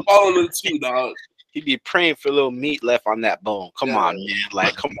fall in the 2, dog. He'd be praying for a little meat left on that bone. Come on, man.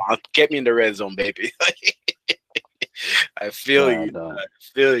 Like, come on. Get me in the red zone, baby. I feel you. No. I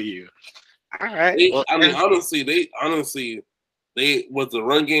feel you. All right. Honestly, they with the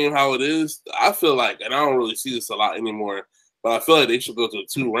run game how it is, I feel like, and I don't really see this a lot anymore, but I feel like they should go to a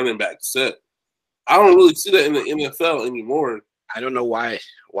 2 running back set. I don't really see that in the NFL anymore. I don't know why.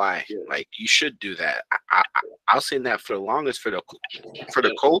 Yeah. Like, you should do that. I was saying that for the longest for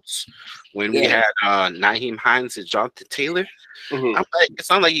the Colts when we had Nyheim Hines and Jonathan Taylor. Mm-hmm. I'm like, it's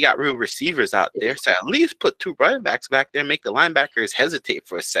not like you got real receivers out there, so at least put 2 running backs back there, make the linebackers hesitate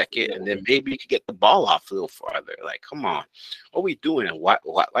for a second, and then maybe you could get the ball off a little farther. Like, come on, what are we doing?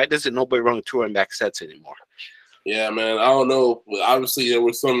 Why doesn't nobody run 2 running back sets anymore? Yeah, man, I don't know. Obviously, there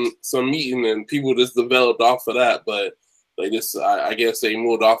was some meeting and people just developed off of that, but they just, I guess they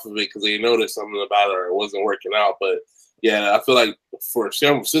moved off of it because they noticed something about it or it wasn't working out. But yeah, I feel like for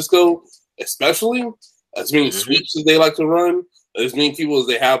San Francisco, especially, as many sweeps as they like to run, as many people as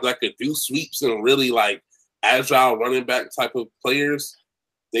they have that could do sweeps and really like agile running back type of players,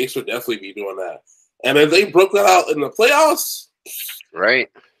 they should definitely be doing that. And if they broke that out in the playoffs, right?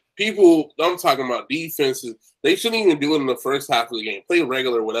 People, I'm talking about defenses, they shouldn't even do it in the first half of the game. Play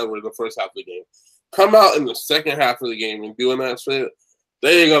regular, whatever, in the first half of the game. Come out in the second half of the game and doing that shit,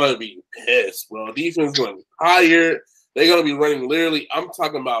 they're going to be pissed, bro. Defense going to be tired. They're going to be running literally. I'm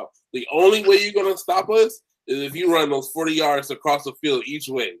talking about the only way you're going to stop us is if you run those 40 yards across the field each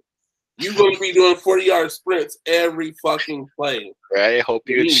way. You're going to be doing 40-yard sprints every fucking play. Right? Hope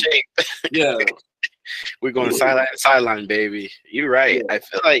you're in shape. Yeah. We're going sideline to sideline, baby. You're right. Yeah.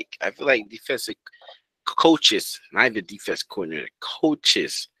 I feel like defensive coaches, not even defense coordinator,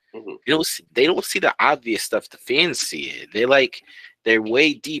 coaches, they don't see the obvious stuff the fans see it. They're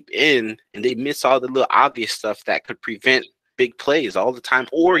way deep in and they miss all the little obvious stuff that could prevent big plays all the time,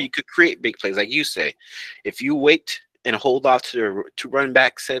 or you could create big plays, like you say. If you wait and hold off to the 2 running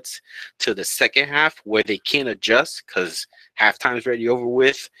back sets to the second half where they can't adjust because halftime's already over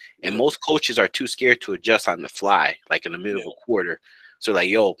with, and most coaches are too scared to adjust on the fly, like in the middle of a quarter. So like,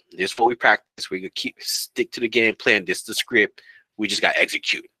 yo, this is what we practice. We could stick to the game plan. This is the script. We just got to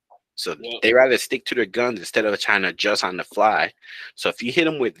execute. So they rather stick to their guns instead of trying to adjust on the fly. So if you hit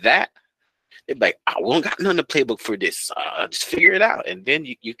them with that, they're like, we don't got none of the playbook for this. Just figure it out. And then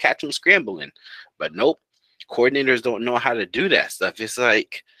you catch them scrambling. But nope, coordinators don't know how to do that stuff. It's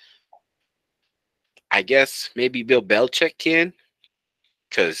like, I guess maybe Bill Belichick can,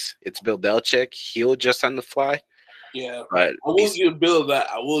 because it's Bill Belichick. He'll adjust on the fly. Yeah, but I will give Bill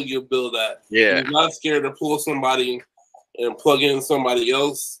that. Yeah, he's not scared to pull somebody and plug in somebody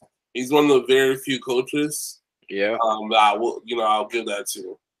else. He's one of the very few coaches. Yeah. I'll give that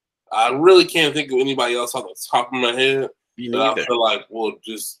to. I really can't think of anybody else on the top of my head. I feel like we'll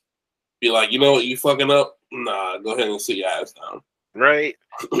just be like, you know what, you fucking up? Nah, go ahead and sit your ass down. Right.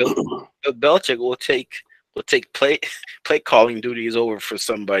 Bill Belichick will take play calling duties over for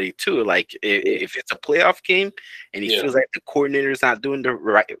somebody too. Like if it's a playoff game and he feels like the coordinator's not doing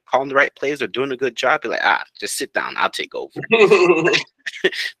calling the right plays or doing a good job, be like, just sit down, I'll take over.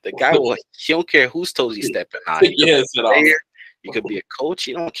 The guy he don't care whose toes he's stepping on. You could be a coach,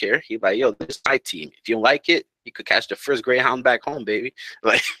 he don't care. He's like, yo, this is my team. If you don't like it, you could catch the first Greyhound back home, baby.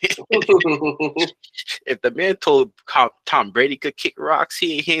 Like, if the man told Tom Brady could kick rocks,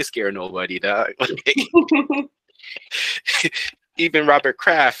 he ain't scared nobody, dog. Even Robert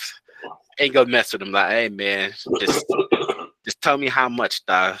Kraft ain't gonna mess with him. Like, hey man, just tell me how much,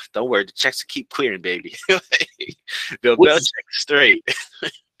 dog. Don't worry, the checks will keep clearing, baby. Bill Belichick straight.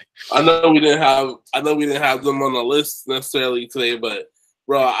 I know we didn't have them on the list necessarily today, but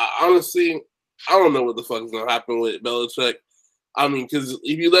bro, honestly, I don't know what the fuck is gonna happen with Belichick. I mean, because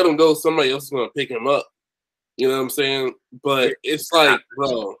if you let him go, somebody else is gonna pick him up. You know what I'm saying? But it's like,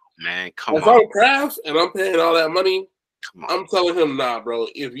 bro, man, come if on. I'm Kraft and I'm paying all that money, I'm telling him, nah, bro.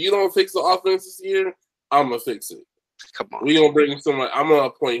 If you don't fix the offense this year, I'm gonna fix it. Come on. We gonna bring somebody. I'm gonna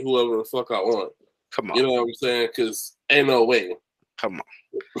appoint whoever the fuck I want. Come on. You know what I'm saying? Because ain't no way. Come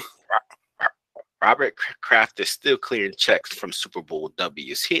on. Robert Kraft is still clearing checks from Super Bowl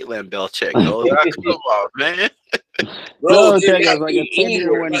W's. He ain't letting Belichick go. Come on, man. Bro, Belichick has like a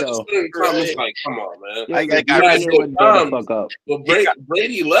 10-year window. Like, come on, man. Yeah, I got 10-year window to fuck up. But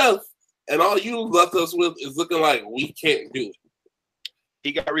Brady left, and all you left us with is looking like we can't do it.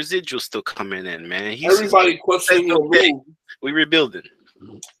 He got residuals still coming in, man. Everybody questioning your move. We rebuilding.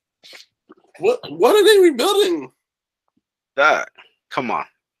 What are they rebuilding? Come on.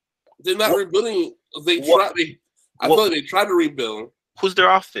 They're not rebuilding. I feel like they tried to rebuild. Who's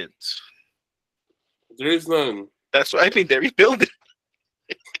their offense? There is none. That's what I think they're rebuilding.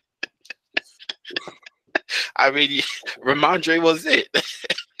 I mean, Ramondre was it.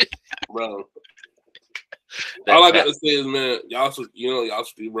 Bro. All I got to say is, man, y'all should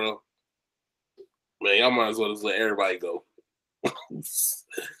do, bro. Man, y'all might as well just let everybody go.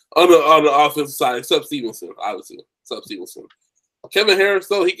 on the offensive side, except Stevenson, obviously. Except Stevenson. Kevin Harris,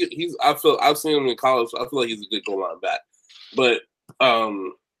 though, I've seen him in college. I feel like he's a good goal line back. But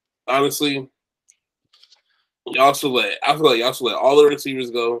honestly, I feel like y'all should let all the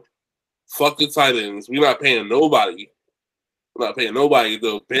receivers go. Fuck the tight ends. We're not paying nobody. We're not paying nobody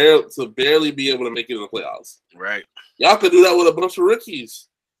to barely be able to make it in the playoffs. Right. Y'all could do that with a bunch of rookies.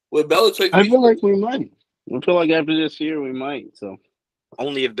 With Belichick. I feel like we might. I feel like after this year we might. So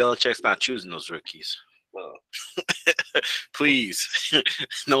only if Belichick's not choosing those rookies. Please,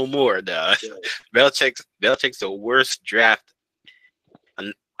 no more, dog. Yeah. Belichick's the worst draft,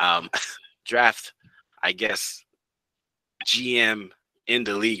 I guess, GM in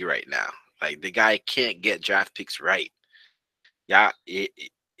the league right now. Like the guy can't get draft picks right. Yeah.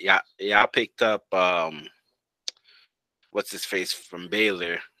 I picked up what's his face from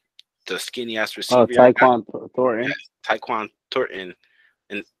Baylor, the skinny ass receiver. Oh, Tyquan Thornton. Yeah, Tyquan Thornton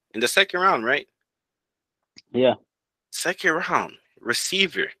in the second round, right? Yeah. Second round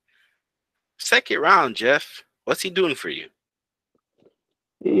receiver. Second round, Jeff. What's he doing for you?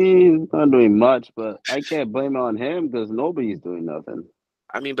 He's not doing much, but I can't blame it on him because nobody's doing nothing.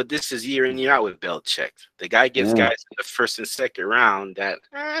 I mean, but this is year in, year out with Belichick. The guy gives guys in the first and second round that,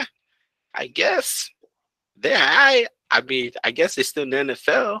 I guess, I guess they're still in the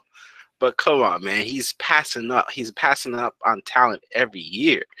NFL. But come on, man, he's passing up. He's passing up on talent every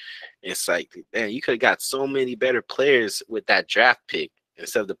year. It's like, man, you could have got so many better players with that draft pick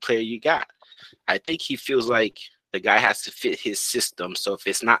instead of the player you got. I think he feels like the guy has to fit his system. So if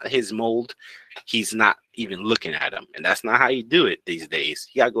it's not his mold, he's not even looking at him. And that's not how you do it these days.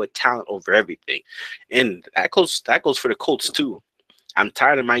 You got to go with talent over everything. And that goes for the Colts too. I'm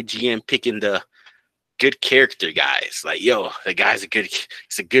tired of my GM picking the good character guys. Like, yo, the guy's he's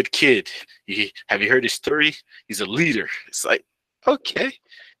a good kid. Have you heard his story? He's a leader. It's like, okay.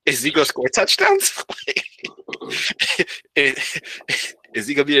 Is he gonna score touchdowns? Is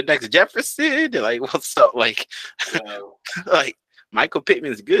he gonna be the next Jefferson? Like, what's up? Like, like Michael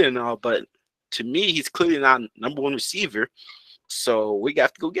Pittman's good and all, but to me, he's clearly not number one receiver. So we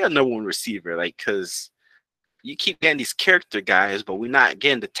got to go get a number one receiver, like, because you keep getting these character guys, but we're not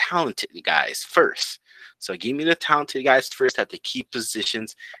getting the talented guys first. So give me the talented guys first at the key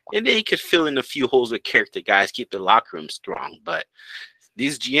positions, and then you could fill in a few holes with character guys, keep the locker room strong. But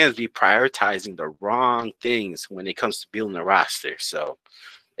these GMs be prioritizing the wrong things when it comes to building a roster. So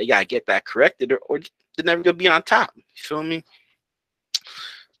they got to get that corrected or they're never going to be on top. You feel me?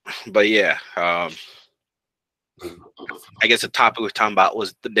 But yeah, I guess the topic we were talking about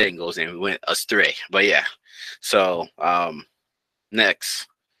was the Bengals and we went astray. But yeah, so next,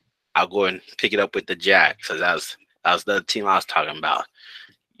 I'll go and pick it up with the Jags because that was the team I was talking about.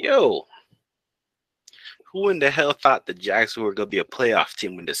 Yo, who in the hell thought the Jags were going to be a playoff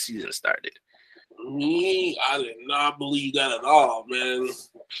team when the season started? Me, I did not believe that at all, man.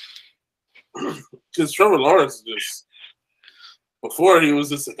 Because Trevor Lawrence before he was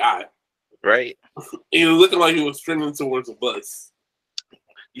just a guy. Right. He was looking like he was trending towards a bus.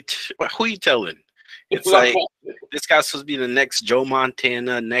 Who you telling? It's like this guy's supposed to be the next Joe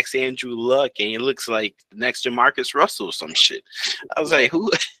Montana, next Andrew Luck, and he looks like the next Jamarcus Russell or some shit. I was like,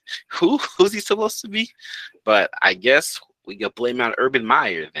 who's he supposed to be? But I guess we got blame on Urban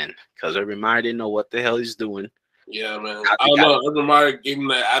Meyer then, because Urban Meyer didn't know what the hell he's doing. Yeah, man. I don't know. Urban Meyer gave him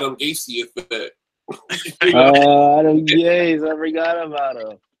that Adam Gase effect. Adam Gase, I forgot about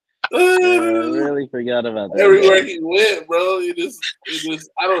him. I really forgot about that. Everywhere he went, bro, it just,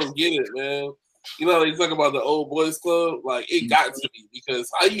 I don't get it, man. You know, they talk about the old boys club. Like, it got to be, because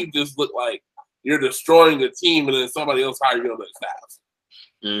how you just look like you're destroying the team and then somebody else hired you on their staff.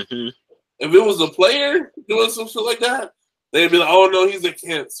 Mm-hmm. If it was a player doing some shit like that, they'd be like, "Oh no, he's a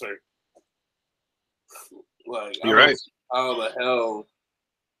cancer." Like, you're right. How the hell?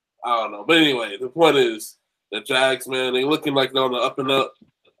 I don't know. But anyway, the point is, the Jags, man, they looking like they're on the up and up,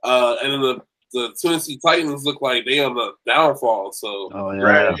 and then the Tennessee Titans look like they on the downfall. So,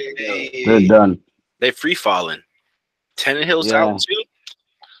 right. They're done. They're free falling. Tannehill's out too.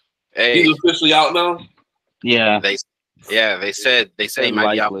 Hey, he's officially out now. Yeah. They said he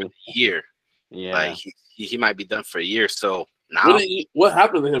might be out for a year. Yeah. Like he might be done for a year. So now, what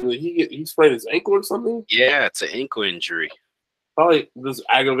happened to him? Did he sprained his ankle or something? Yeah, it's an ankle injury. Probably just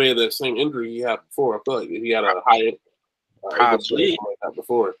aggravated that same injury he had before. I feel like he had a high probably like that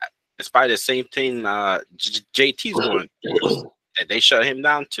before. It's probably the same thing JT's going through. And they shut him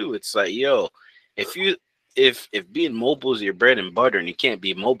down too. It's like, yo, if being mobile is your bread and butter and you can't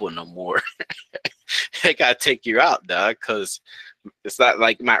be mobile no more, they gotta take you out, dog. Because it's not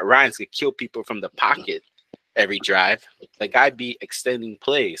like Matt Ryan's gonna kill people from the pocket every drive. The guy be extending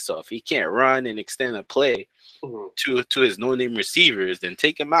plays. So if he can't run and extend a play to his no-name receivers, then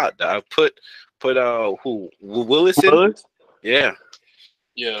take him out, dog. Put Willison? Willis? Yeah.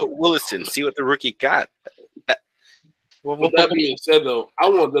 Yeah. Put Willison. See what the rookie got. With that being said, though, I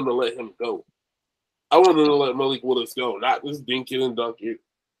want them to let him go. I want them to let Malik Willis go, not just dink it and dunk it.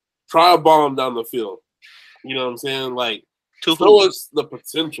 Try a bomb down the field. You know what I'm saying? Like, show us the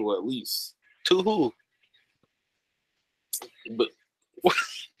potential at least. To who? But why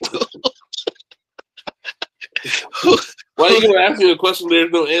are you gonna ask me a question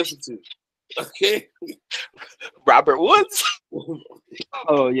there's no answer to? Okay. Robert Woods?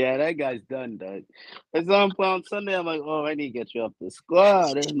 Oh yeah, that guy's done, Doug. I saw him play on Sunday. I'm like, oh, I need to get you off the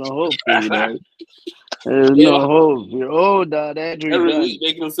squad. There's no hope for you, Doug. There's no hope. You're old, Doug. Every week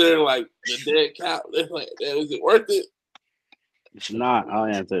they consider like the dead cow. They're like, is it worth it? It's not. I'll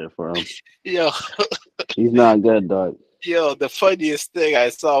answer it for him. Yo. He's not good, Doug. Yo, the funniest thing I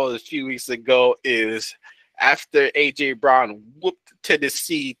saw a few weeks ago is after AJ Brown whooped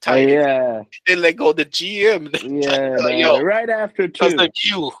Tennessee Titans, they let go the GM. Yo, right after two.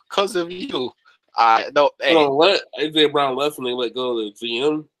 Because of you. What? AJ Brown left and they let go of the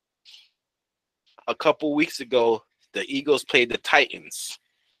GM? A couple weeks ago, the Eagles played the Titans.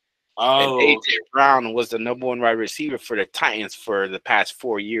 Oh. And AJ Brown was the number one wide receiver for the Titans for the past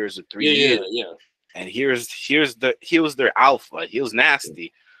 4 years or 3 years. Yeah. And he was their alpha. He was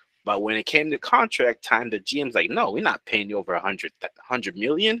nasty. But when it came to contract time, the GM's like, no, we're not paying you over $100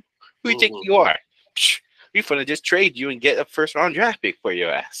 million. Who do you think you are? We're gonna just trade you and get a first-round draft pick for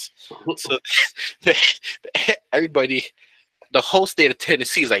your ass. So everybody, the whole state of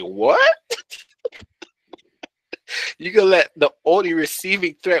Tennessee is like, what? You gonna let the only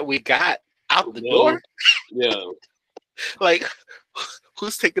receiving threat we got out the door? Yeah. Like,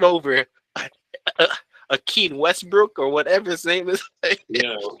 who's taking over? Akeem Westbrook or whatever his name is.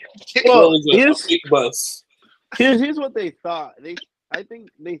 Yeah. Well, here's what they thought. I think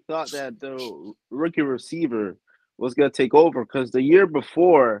they thought that the rookie receiver was gonna take over because the year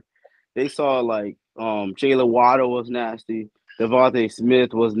before they saw like Jaylen Waddle was nasty, Devontae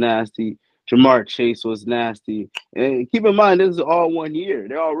Smith was nasty, Jamar Chase was nasty. And keep in mind, this is all 1 year.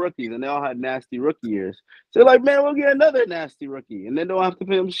 They're all rookies and they all had nasty rookie years. So they're like, man, we'll get another nasty rookie and then don't have to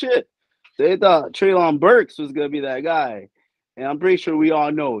pay him shit. They thought Treylon Burks was going to be that guy. And I'm pretty sure we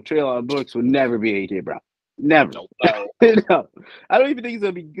all know Treylon Burks would never be A.J. Brown. Never. No. I don't even think he's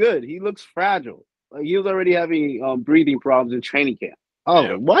going to be good. He looks fragile. Like, he was already having breathing problems in training camp.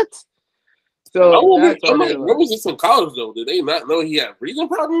 Oh, what? So what was this in college, though? Did they not know he had breathing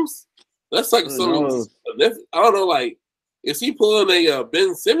problems? That's like something. I don't know, like, is he pulling a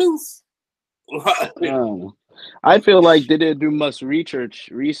Ben Simmons? I feel like they didn't do much research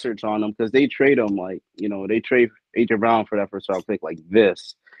on him because they trade him they trade AJ Brown for that first round pick like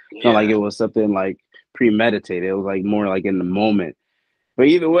this. It's not like it was something like premeditated. It was like more like in the moment. But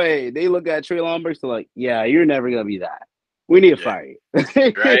either way, they look at Treylon Burks like, yeah, you're never gonna be that. We need to fire you.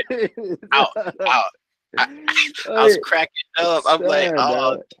 Right? I was cracking up. I'm like,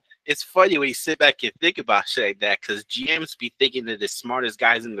 oh. It's funny when you sit back and think about shit like that because GMs be thinking they're the smartest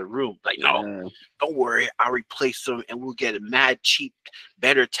guys in the room. Like, no, don't worry. I'll replace him and we'll get a mad cheap,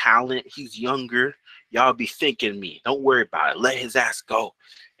 better talent. He's younger. Y'all be thinking me. Don't worry about it. Let his ass go.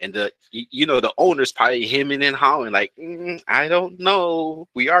 And the owners probably hemming and hawing like, I don't know.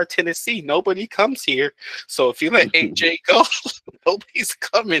 We are Tennessee. Nobody comes here. So if you let AJ go, nobody's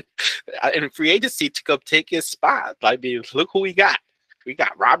coming. And free agency to come take his spot. I mean, look who we got. We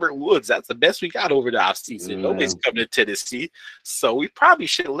got Robert Woods. That's the best we got over the offseason. Nobody's coming to Tennessee. So we probably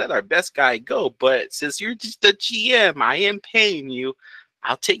should let our best guy go. But since you're just the GM, I am paying you.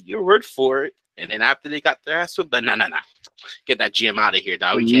 I'll take your word for it. And then after they got their ass whipped, but no. Get that GM out of here,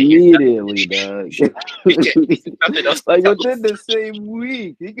 dog. We can't immediately, dog. Nothing else like within the same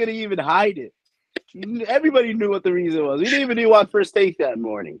week. He couldn't even hide it. Everybody knew what the reason was. We didn't even know why first take that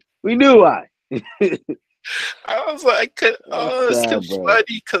morning. We knew why. I was like, it's too funny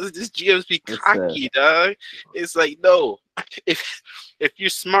because this GM's be cocky, dog. It's like, no, if you're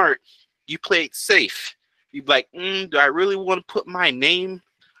smart, you play it safe. You be like, do I really want to put my name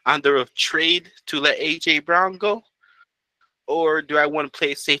under a trade to let AJ Brown go? Or do I want to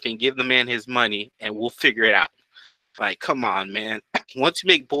play it safe and give the man his money and we'll figure it out? Like, come on, man. Once you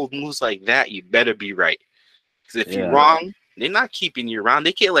make bold moves like that, you better be right. Because if you're wrong, they're not keeping you around.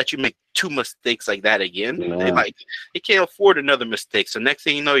 They can't let you make 2 mistakes like that again. They can't afford another mistake. So next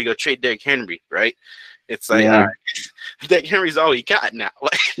thing you know, you go trade Derrick Henry, right? It's like, all right, Derrick Henry's all he got now.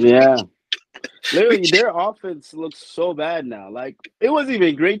 Literally, their offense looks so bad now. Like, it wasn't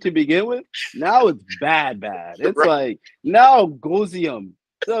even great to begin with. Now it's bad. It's like, now Gosium,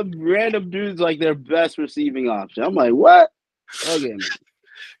 some random dude's like their best receiving option. I'm like, what? Okay.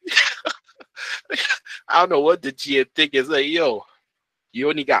 I don't know what the GM think is like, yo, you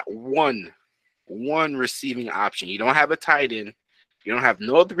only got one receiving option. You don't have a tight end. You don't have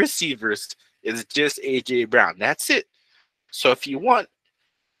no other receivers. It's just AJ Brown. That's it. So if you want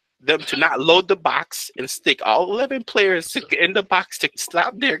them to not load the box and stick all 11 players in the box to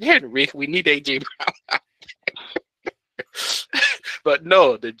stop Derrick Henry, we need AJ Brown. But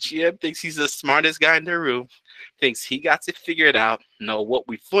no, the GM thinks he's the smartest guy in the room, thinks he got it figured out. No, what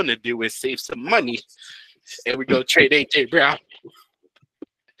we want to do is save some money, and we go trade AJ Brown.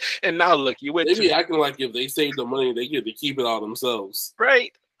 And now look, you went. They be acting like if they save the money, they get to keep it all themselves.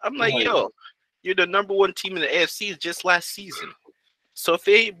 Right? I'm like, yo, you're the number 1 team in the AFC just last season. So if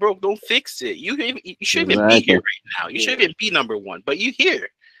it ain't broke, don't fix it. You shouldn't even be here right now. You shouldn't even be number 1, but you here.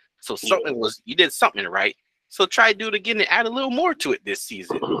 So you did something right. So try to do it again and add a little more to it this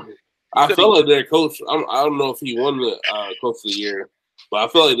season. I feel like their coach. I don't know if he won the coach of the year, but I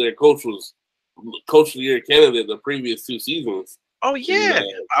feel like their coach was coach of the year candidate the previous 2 seasons. Oh yeah.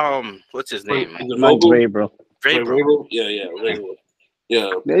 What's his name? Mike Vrabel. Vrabel. Yeah. Vrabel.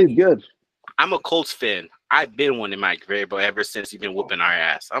 Yeah, he's good. I'm a Colts fan. I've been one in Mike Vrabel ever since he's been whooping our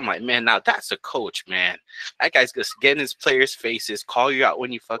ass. I'm like, man, now that's a coach, man. That guy's just get in his players' faces, call you out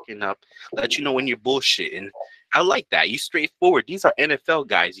when you fucking up, let you know when you're bullshitting. I like that. You straightforward. These are NFL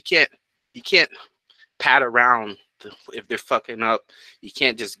guys. You can't pat around if they're fucking up. You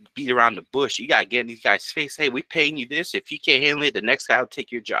can't just beat around the bush. You gotta get in these guys' face. Hey, we paying you this. If you can't handle it, the next guy will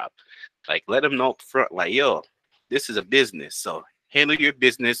take your job. Like, let them know up front, like, yo, this is a business. So handle your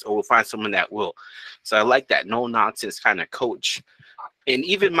business or we'll find someone that will. So I like that no-nonsense kind of coach. And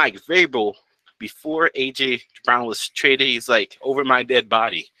even Mike Vrabel, before A.J. Brown was traded, he's like, over my dead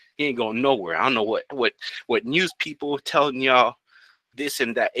body. He ain't going nowhere. I don't know what news people telling y'all this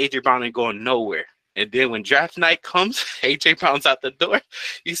and that. A.J. Brown ain't going nowhere. And then when draft night comes, A.J. Brown's out the door.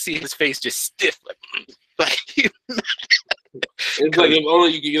 You see his face just stiff. Like it's like if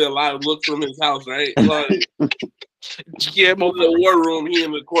only you could get a lot of looks from his house, right? Like, GM over the war room, he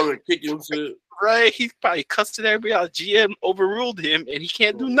in the corner kicking shit. Right, he's probably cussing everybody out. GM overruled him, and he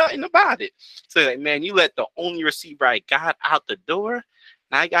can't do nothing about it. So, like, man, you let the only receiver I got out the door.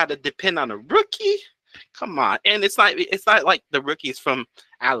 Now I got to depend on a rookie. Come on, and it's not like the rookies from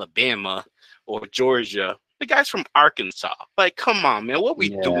Alabama or Georgia. The guys from Arkansas. Like, come on, man, what we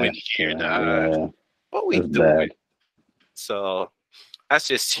doing here, dog? What we doing? Bad. So that's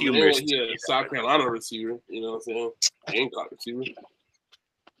just humorous. Yeah, South Carolina receiver. You know what I'm saying? Gamecock receiver.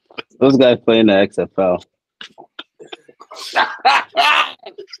 Those guys play in the XFL.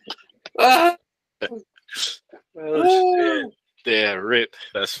 Oh, shit. Yeah, rip.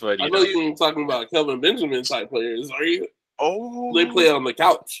 That's funny. I know you ain't talking about Kelvin Benjamin type players, are you? Oh, they play on the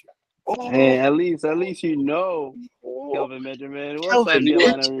couch. Oh. Hey, at least you know Kelvin Benjamin. Kelvin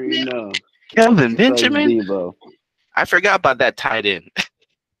Benjamin. You know. Kelvin Benjamin. I forgot about that tight end.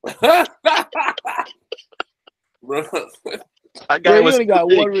 Bro. He only got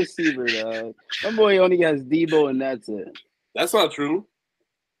one receiver, dog. My boy only has Debo, and that's it. That's not true.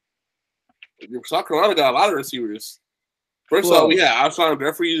 South Carolina got a lot of receivers. First of all, we had Alshon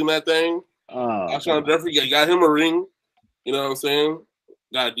Jeffrey using that thing. Alshon Jeffrey got him a ring. You know what I'm saying?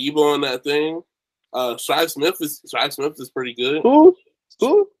 Got Debo on that thing. Shi Smith is pretty good. Who?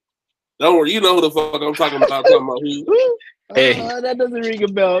 Don't worry, you know who the fuck I'm talking about. Who? Hey, that doesn't ring a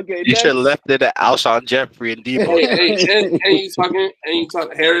bell. Okay, you should have left it at Alshon Jeffrey and Debo. and you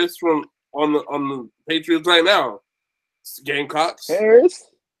talking Harris from on the Patriots right now. Gamecocks. Harris?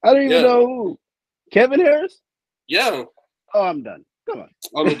 I don't even know who. Kevin Harris? Yeah. Oh, I'm done. Come on.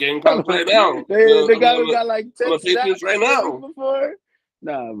 On the Gamecocks right now. They got like 10 Patriots right now. Before?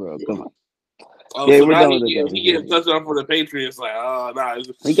 Nah, bro, come on. Oh, yeah, so we're done with it. He getting touchdown for the Patriots. Like, nah,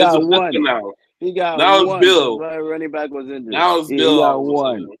 he got one now. He got now one. It's Bill. Running back was injured. Now it's Bill. He got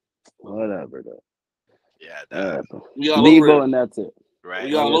one. Whatever, though. Yeah, Debo and that's it. Right.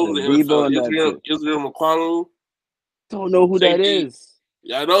 We all over the Debo and that's it. Israel McConnell. Don't know who that is.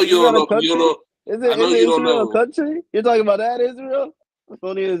 Yeah, I know you don't know. You don't know. Is it Israel country? You're talking about that Israel?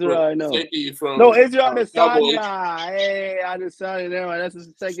 Only Israel I know. No, Israel Adesanya. Hey, Adesanya. Never mind. That's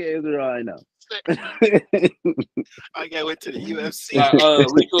the second Israel I know. I got went to the UFC.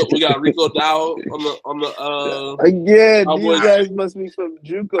 We got Rico Dow on the again. These guys must be from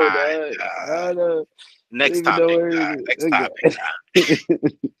JUCO. Next topic.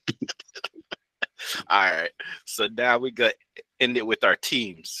 All right. So now we got end it with our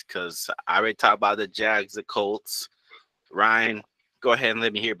teams because I already talked about the Jags, the Colts. Ryan, go ahead and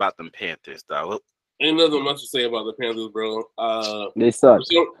let me hear about them Panthers, dog. Ain't nothing much to say about the Panthers, bro. They suck.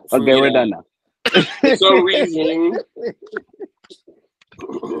 Okay, we're done now. For some reason,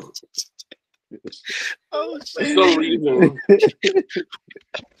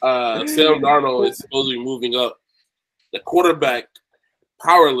 Sam Darnold is supposed to be moving up. The quarterback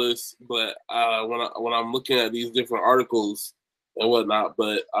powerless, but when I'm looking at these different articles and whatnot,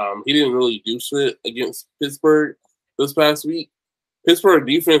 but he didn't really do shit against Pittsburgh this past week. Pittsburgh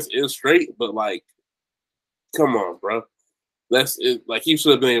defense is straight, but like, come on, bro. That's it. Like, he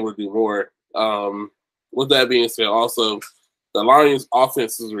should have been able to do more. With that being said, also the Lions'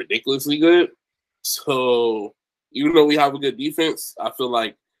 offense is ridiculously good. So even though we have a good defense, I feel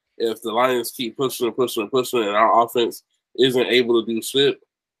like if the Lions keep pushing and our offense isn't able to do shit,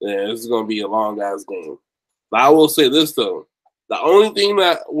 then this is going to be a long ass game. But I will say this though: the only thing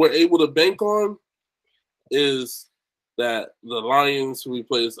that we're able to bank on is that the Lions, who we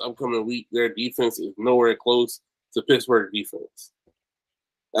play this upcoming week, their defense is nowhere close to Pittsburgh defense.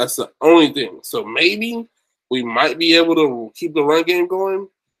 That's the only thing. So maybe we might be able to keep the run game going,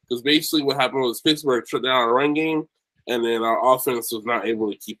 because basically what happened was Pittsburgh shut down our run game, and then our offense was not able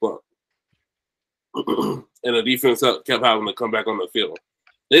to keep up. And the defense kept having to come back on the field.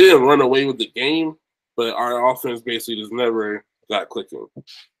 They didn't run away with the game, but our offense basically just never got clicking.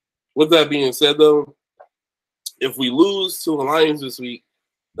 With that being said, though, if we lose to the Lions this week,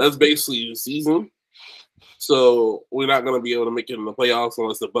 that's basically the season. So we're not going to be able to make it in the playoffs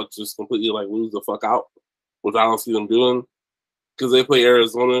unless the Bucs just completely like lose the fuck out, which I don't see them doing, because they play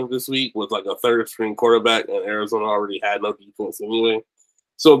Arizona this week with like a third string quarterback, and Arizona already had no defense anyway.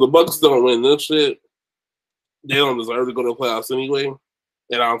 So if the Bucs don't win this shit, they don't deserve to go to the playoffs anyway,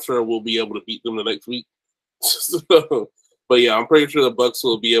 and I'm sure we'll be able to beat them the next week. So, but yeah, I'm pretty sure the Bucs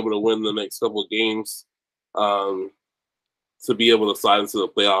will be able to win the next couple of games to be able to slide into the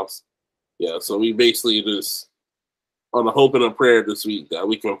playoffs. Yeah, so we basically just on the hope and a prayer this week that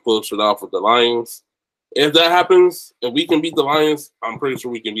we can push it off with the Lions. If that happens, if we can beat the Lions, I'm pretty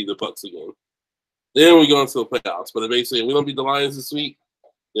sure we can beat the Bucs again. Then we go into the playoffs. But basically, if we don't beat the Lions this week,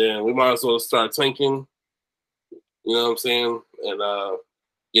 then we might as well start tanking. You know what I'm saying? And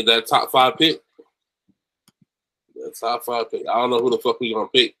get that top 5 pick. That top 5 pick. I don't know who the fuck we gonna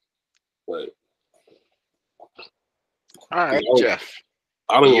pick, but all right, Jeff.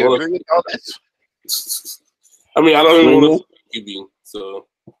 I don't even want to. I mean, I don't even want to QB. So,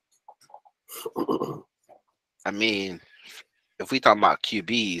 I mean, if we talk about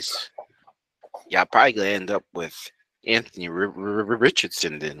QBs, y'all probably gonna end up with Anthony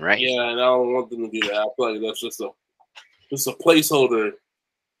Richardson, then, right? Yeah, and I don't want them to do that. I feel like that's just a placeholder.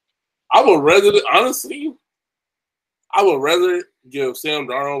 I would rather, honestly, give Sam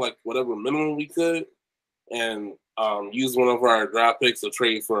Darnold like whatever minimum we could, and use one of our draft picks to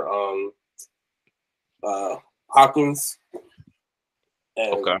trade for Hopkins,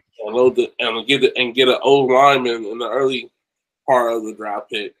 and get an old lineman in the early part of the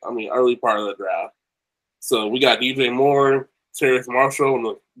draft. So we got DJ Moore, Terrace Marshall in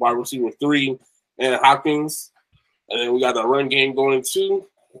the wide receiver 3, and Hopkins, and then we got the run game going too.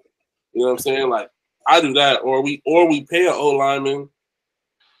 You know what I'm saying? Like, I do that, or we pay an old lineman.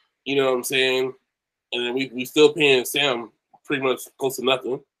 You know what I'm saying? And then we still paying Sam pretty much close to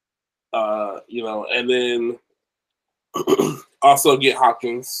nothing. You know, and then Also get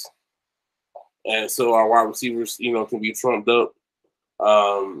Hopkins, and so our wide receivers, can be trumped up.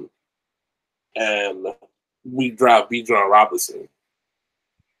 And we draft Bijan Robinson.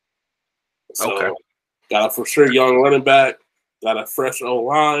 So Okay. got a for sure young running back, got a fresh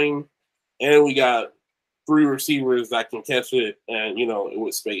O-line, and we got 3 receivers that can catch it and,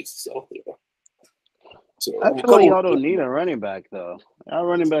 with space. So, yeah. So, I feel like y'all don't need a running back, though. Our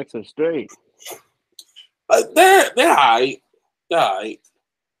running backs are straight. They're high. They're high.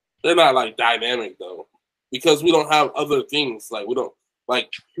 They're not, like, dynamic, though, because we don't have other things. Like, we don't,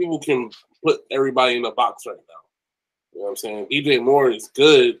 like, people can put everybody in a box right now. You know what I'm saying? DJ Moore is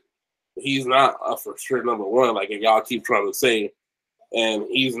good. But he's not a for sure number one, like if y'all keep trying to say. And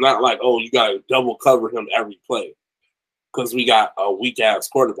he's not like, oh, you got to double cover him every play because we got a weak-ass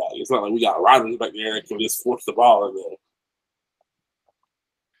quarterback. It's not like we got Rodgers back there that can just force the ball in there.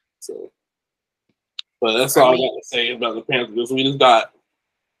 So, but that's all I got to say about the Panthers. We just got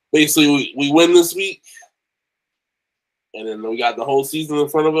basically we win this week, and then we got the whole season in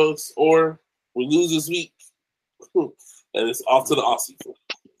front of us, or we lose this week, and it's off to the off season.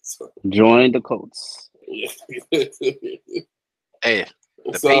 So, join the Colts. Yeah. Hey,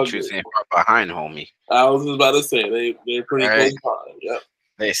 the Patriots ain't far behind, homie. I was just about to say they're pretty close behind. Yep.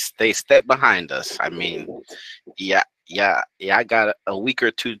 They step behind us. I mean, yeah. I got a week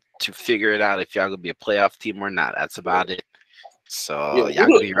or two to figure it out if y'all gonna be a playoff team or not. That's about it. So y'all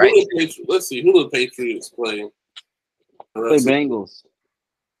gonna be right. Let's see who the Patriots play. Play Bengals.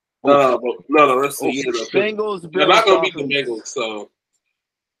 No, the rest of the year. Bengals. They're not gonna beat the Bengals. So,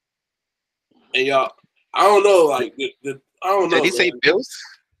 and y'all, I don't know. Like, I don't know. Did he say Bills?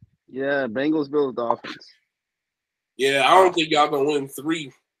 Yeah, Bengals, Bills, Dolphins. Yeah, I don't think y'all gonna win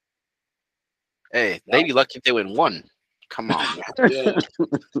 3. Hey, they be lucky if they win 1. Come on, man. Yeah.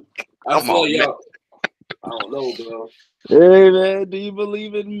 Come on, y'all. I don't know, bro. Hey, man, do you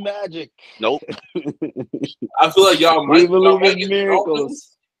believe in magic? Nope. I feel like y'all might believe in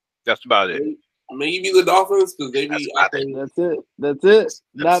miracles. That's about it. Maybe the Dolphins because they be. That's it.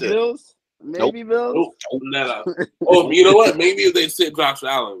 Not Bills. Maybe Bills. Nope. No. Oh, you know what? Maybe if they sit Josh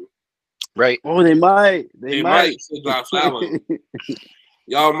Allen. Right. Oh, they might. They might sit Josh Allen.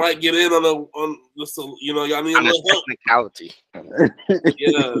 Y'all might get in on just y'all need a little technicality.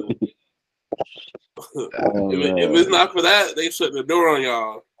 Yeah. If it's not for that, they shut the door on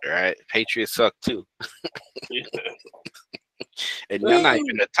y'all. Right. Patriots suck too. Yeah. And you're not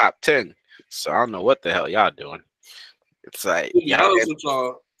even in the top 10. So I don't know what the hell y'all doing. It's like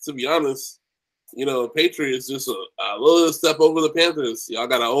to be honest, Patriots just a little step over the Panthers. Y'all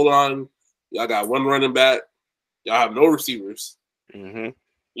got an O-line. Y'all got 1 running back. Y'all have no receivers. Mm-hmm.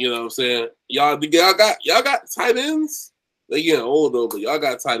 You know what I'm saying? Y'all got tight ends. They getting old though, but y'all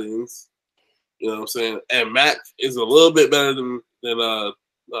got tight ends. You know what I'm saying? And Mac is a little bit better than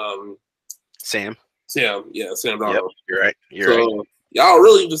Sam. Yeah, Sam Darnold. Yep, you're right. Y'all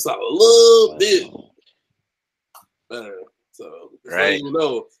really just a little bit better. So right. You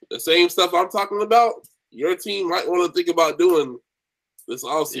know, the same stuff I'm talking about, your team might want to think about doing this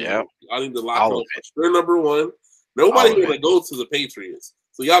offseason. Yep. I need to lock up for sure, number 1. Nobody going to go to the Patriots.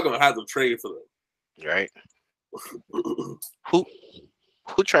 So y'all going to have to trade for them. Right. Who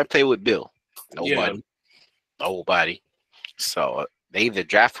tried to play with Bill? Nobody. Yeah. Nobody. So they either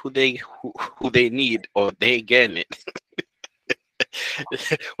draft who they need or they ain't getting it.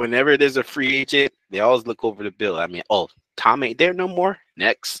 Whenever there's a free agent, they always look over the Bill. I mean, Tom ain't there no more.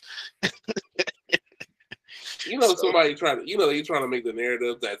 Next. Somebody trying to, they trying to make the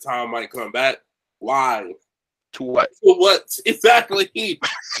narrative that Tom might come back. Why? To what? To what? Exactly.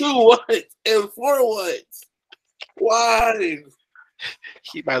 To what? And for what? Why?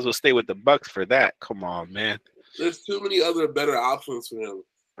 He might as well stay with the Bucks for that. Come on, man. There's too many other better options for him.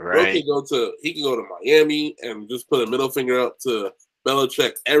 Right. He can go to Miami and just put a middle finger up to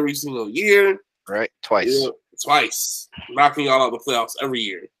Belichick every single year. Right. Twice. Yeah, twice. Knocking y'all out of the playoffs every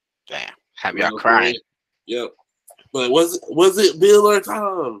year. Damn. Have y'all crying. Yep. But was it Bill or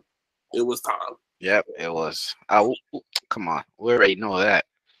Tom? It was Tom. Yep, it was. Come on. We already know that.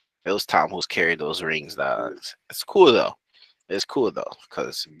 It was Tom who's carried those rings, dogs. It's cool though. It's cool though,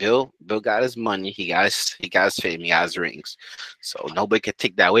 because Bill got his money, he got his fame, he got his rings. So nobody could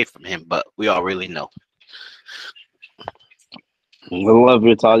take that away from him, but we all really know. I love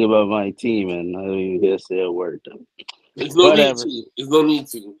you're talking about my team, and I don't even hear say a word. There's no need to. There's no need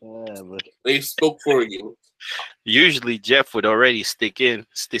to. Whatever. They spoke for you. Usually Jeff would already stick in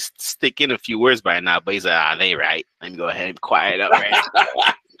a few words by now, but he's like, they right. Let me go ahead and quiet up, right?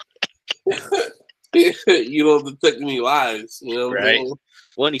 You don't detect any lies. You know what I'm Right. saying?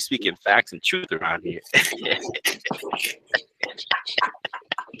 One, he's speaking facts and truth around here.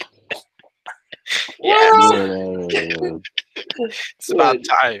 Yeah, it's about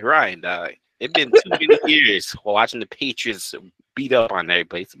time, Ryan. It's been too many years watching the Patriots beat up on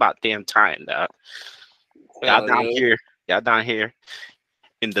everybody. It's about damn time, dog. Y'all down here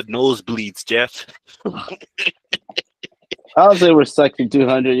in the nosebleeds, Jeff. I'll say we're section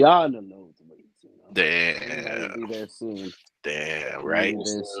 200. Y'all in the nosebleeds. Damn. We'll be there soon. Damn, right? We'll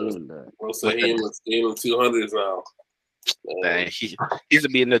be there soon, we'll say he in the 200s now. Dang, he's gonna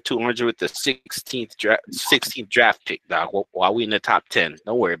be in the 200 with the 16th draft pick, dog. While we in the top 10,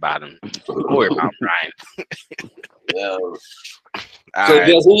 don't worry about him. Don't worry about Ryan. Yeah. So,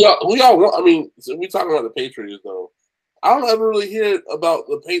 right. Who y'all want? I mean, so we talking about the Patriots though. I don't ever really hear about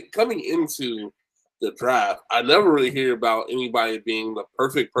coming into the draft. I never really hear about anybody being the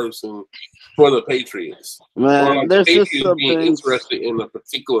perfect person for the Patriots. Man, there's Patriots just some being things interested in a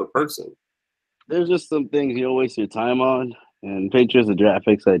particular person. There's just some things you'll waste your time on, and Patriots and draft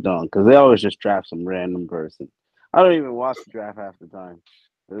picks I don't, because they always just draft some random person. I don't even watch the draft half the time.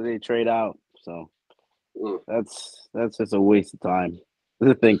 They trade out, so that's just a waste of time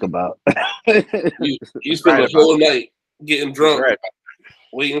to think about. you spend the whole night getting drunk,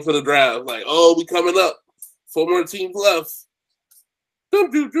 waiting for the draft. Like, oh, we coming up. 4 more teams left.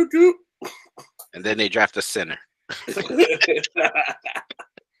 And then they draft a center.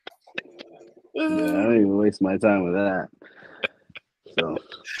 Yeah, I don't even waste my time with that. So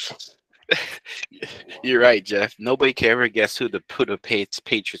you're right, Jeff. Nobody can ever guess who the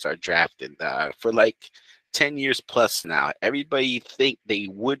Patriots are drafting. For like 10 years plus now, everybody think they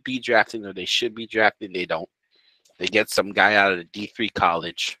would be drafting or they should be drafting. They don't. They get some guy out of the D3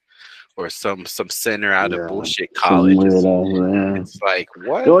 college or some center out of bullshit college. It's like,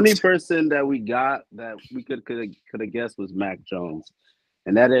 what? The only person that we got that we could have guessed was Mac Jones.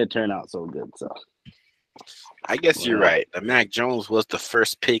 And that didn't turn out so good. So I guess you're right. Mac Jones was the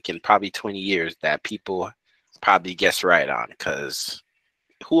first pick in probably 20 years that people probably guessed right on. Because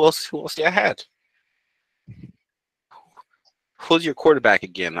who else you had? Who's your quarterback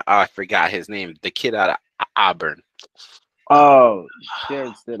again? Oh, I forgot his name. The kid out of Auburn. Oh,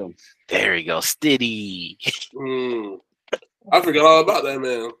 Jarrett Stidham. There you go, Stiddy. I forgot all about that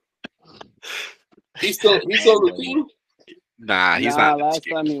man. He's still on the team. Nah, he's not. Last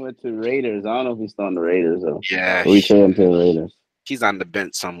time he went to Raiders. I don't know if he's still on the Raiders though. Yeah, we traded him to the Raiders. He's on the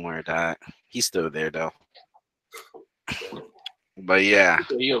bench somewhere. He's still there though. But yeah,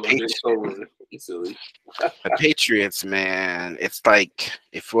 the Patriots, man. It's like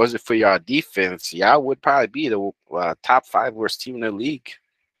if it wasn't for y'all defense, y'all would probably be the top 5 worst team in the league.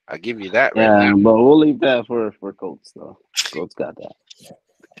 I'll give you that. Yeah, right now. But we'll leave that for Colts though. Colts got that.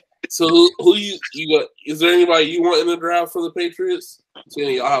 So who you got? Is there anybody you want in the draft for the Patriots? I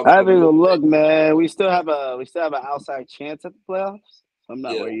haven't even looked, man. We still have an outside chance at the playoffs. I'm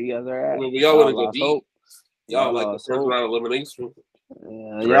not where you guys are at. I mean, y'all want to go deep. Hope. Y'all like the first round elimination.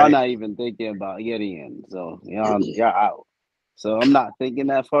 Y'all not even thinking about getting in, so y'all out. So I'm not thinking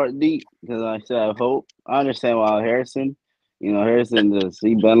that far deep because I still have hope. I understand why Harrison. Harrison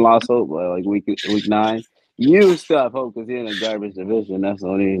he been lost hope like week 9. You still have hope because you're in a garbage division. That's the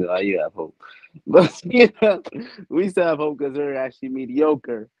only reason why you have hope. But we still have hope because they're actually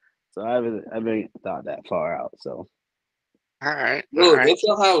mediocre. So I haven't thought that far out. So all right, don't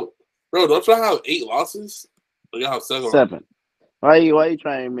y'all have 8 losses? Or y'all have 7? Why you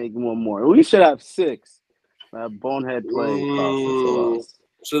trying to make one more? We should have 6. That bonehead play cost us a loss.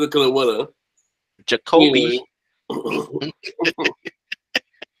 Shoulda, coulda, woulda. Jacoby.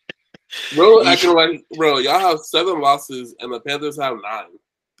 Bro, acting like y'all have 7 losses and the Panthers have 9.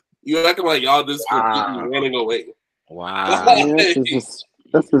 You acting like y'all just completely running away. Wow.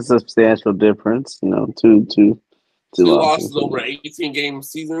 That's a substantial difference. 2 losses over 18 game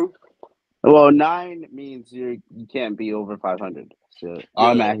season. Well, 9 means you can't be over 500. So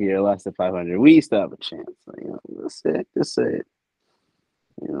automatically you're less than 500. We still have a chance. So, just say it.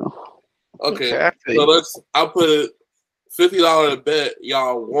 Okay. So I'll put $50 bet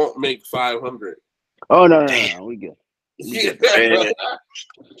y'all won't make 500. Oh no, we good. He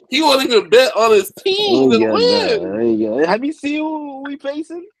won't even bet on his team to win. Have you seen who we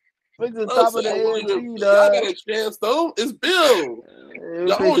facing? Facing the top of the AFC, y'all got a chance though. It's Bill.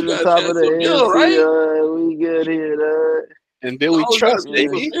 Y'all always got a chance of the Bill, AFC, right? We good here, dog. And Bill, we trust,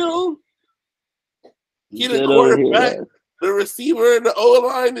 baby. He the quarterback, the receiver, the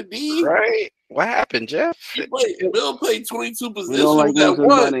O-line, the D. Right. What happened, Jeff? Bill played 22 positions. We don't like losing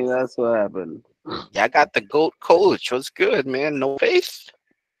money. That's what happened. Yeah, I got the GOAT coach. What's good, man? No faith.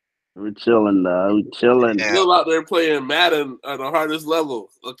 We're chilling, We're chilling. Yeah. Still out there playing Madden at the hardest level.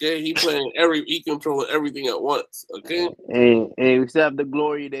 Okay, he controlling everything at once. Okay. Hey, we still have the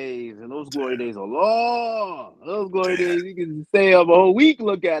glory days, and those glory days are long. Those glory days, you can stay up a whole week.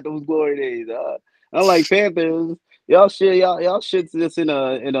 Look at those glory days. Unlike Panthers, y'all shit's just in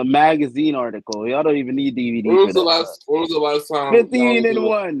a magazine article. Y'all don't even need DVD When for was the that. last time?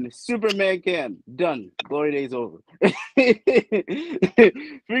 15-1, Superman camp done. Glory days over.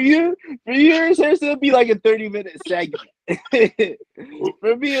 for you, it'll be like a 30-minute segment.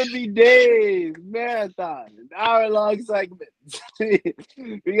 For me, it'd be days, marathon, an hour-long segments.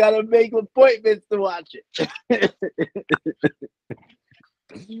 We gotta make appointments to watch it.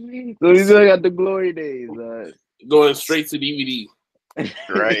 So we still got the glory days. Going straight to DVD.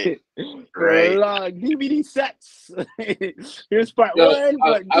 Right. For long DVD sets. Here's part one,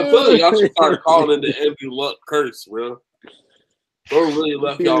 part two. I feel like y'all should start calling it the Andrew Luck curse, bro. Don't really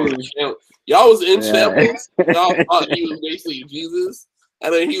left y'all in shambles. Y'all was in shambles. Y'all thought he was basically Jesus,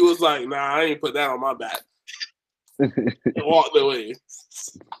 and then he was like, "Nah, I ain't put that on my back," and walked away.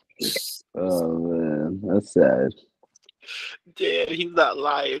 Oh man, that's sad. Damn, he's not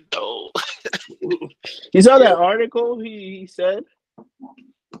lying though. You saw that article he said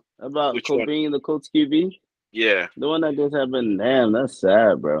about Which Cole one? being the Colts QB? Yeah. The one that just happened. Damn, that's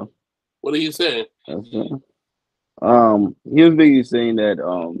sad, bro. What are you saying? He was basically saying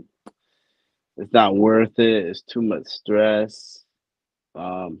that it's not worth it. It's too much stress.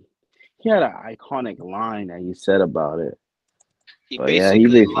 He had an iconic line that he said about it. He But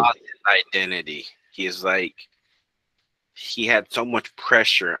basically lost his identity. He's like, he had so much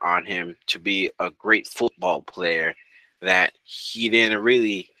pressure on him to be a great football player that he didn't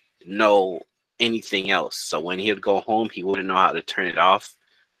really know anything else. So when he would go home, he wouldn't know how to turn it off,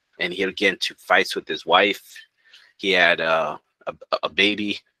 and he would get into fights with his wife. He had a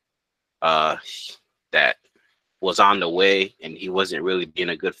baby that was on the way, and he wasn't really being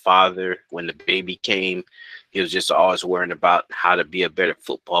a good father. When the baby came, he was just always worrying about how to be a better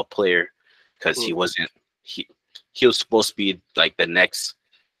football player, because he wasn't he was supposed to be like the next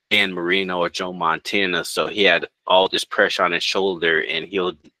Dan Marino or Joe Montana, so he had all this pressure on his shoulder, and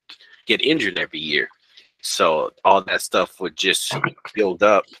he'll get injured every year. So all that stuff would just build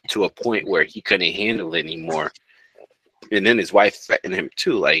up to a point where he couldn't handle it anymore. And then his wife threatened him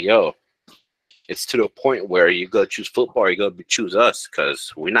too, like, yo, it's to the point where you go choose football, or you go choose us,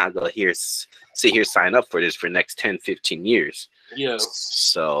 because we're not going to sit here sign up for this for the next 10, 15 years. Yeah.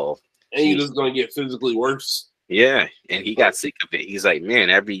 So. And you're just going to get physically worse. Yeah. And he got sick of it. He's like, man,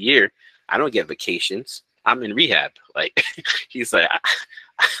 every year I don't get vacations. I'm in rehab. Like, he's like,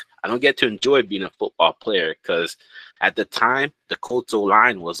 I don't get to enjoy being a football player, because at the time, the Colts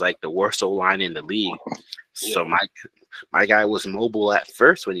O-line was like the worst O-line in the league. Yeah. So my guy was mobile at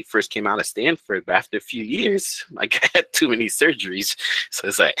first when he first came out of Stanford, but after a few years, my guy had too many surgeries. So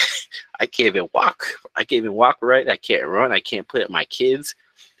it's like, I can't even walk. I can't even walk right. I can't run. I can't play with my kids.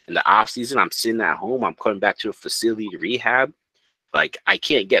 In the off season, I'm sitting at home. I'm coming back to a facility to rehab. Like, I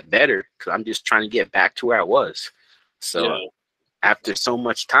can't get better because I'm just trying to get back to where I was. So after so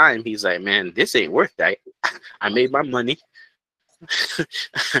much time, he's like, man, this ain't worth that. I made my money.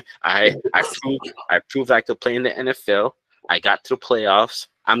 I proved I could play in the NFL. I got to the playoffs.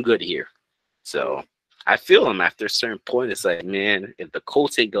 I'm good here. So I feel him after a certain point. It's like, man, if the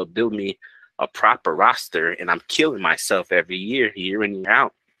Colts ain't gonna build me a proper roster and I'm killing myself every year in, year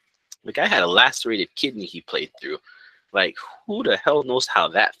out. Like, I had a lacerated kidney he played through. Like, who the hell knows how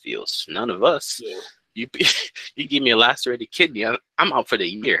that feels? None of us. Yeah. You give me a lacerated kidney, I'm out for the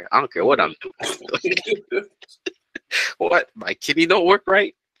year. I don't care what I'm doing. What? My kidney don't work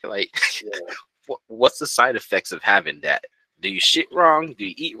right? Like, what's the side effects of having that? Do you shit wrong? Do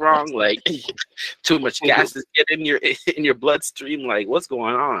you eat wrong? Like, too much gas is getting in your bloodstream? Like, what's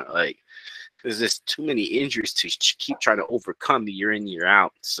going on? Like, there's just too many injuries to keep trying to overcome year in, year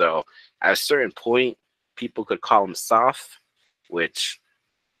out. So at a certain point, people could call him soft, which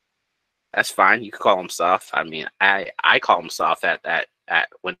that's fine. You could call him soft. I mean, I call him soft at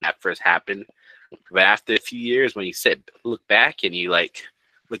when that first happened. But after a few years, when you said look back and you like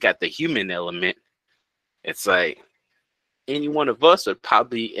look at the human element, it's like any one of us would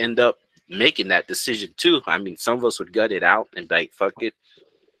probably end up making that decision too. I mean, some of us would gut it out and be like, fuck it.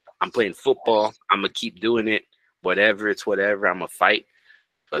 I'm playing football. I'm going to keep doing it. Whatever, it's whatever. I'm going to fight.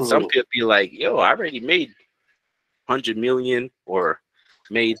 But some could be like, yo, I already made $100 million or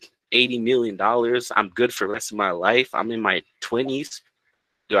made $80 million. I'm good for the rest of my life. I'm in my 20s.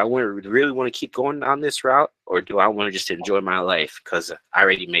 Do I really want to keep going on this route, or do I want to just enjoy my life because I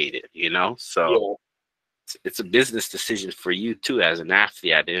already made it, you know? So it's a business decision for you too as an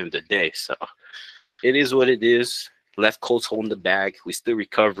athlete at the end of the day. So it is what it is. Left Colts holding the bag. We still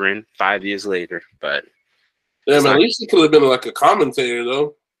recovering 5 years later, but at least he could have been like a commentator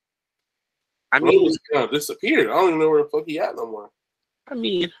though. I mean, he kind of disappeared. I don't even know where the fuck he at no more. I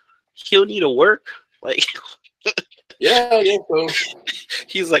mean, he'll need to work. Like, yeah. So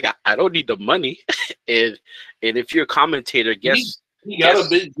he's like, I don't need the money, and if you're a commentator, guess he got a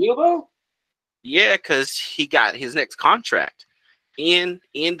big deal though. Yeah, because he got his next contract, and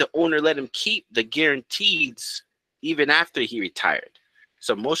the owner let him keep the guarantees even after he retired.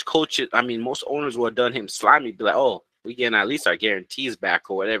 So most owners would have done him slimy, be like, oh, we getting at least our guarantees back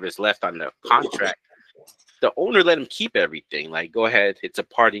or whatever is left on the contract. The owner let him keep everything. Like, go ahead, it's a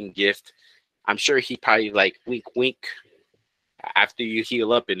parting gift. I'm sure he probably like wink, wink. After you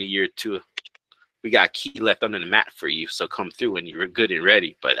heal up in a year or two, we got a key left under the mat for you. So come through when you're good and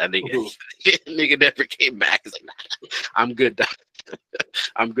ready. But I think nigga never came back. He's like, nah, I'm good.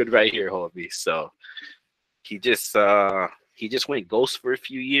 I'm good right here, homie. So he just went ghost for a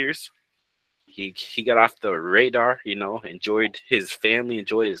few years. He got off the radar, enjoyed his family,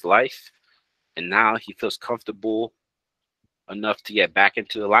 enjoyed his life. And now he feels comfortable enough to get back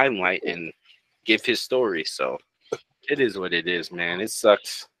into the limelight and give his story. So it is what it is, man. It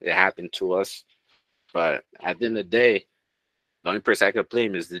sucks. It happened to us. But at the end of the day, the only person I could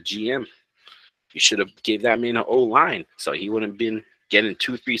blame is the GM. You should have gave that man an O-line so he wouldn't have been getting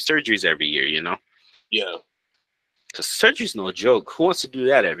 2-3 surgeries every year, Yeah. Because surgery's no joke. Who wants to do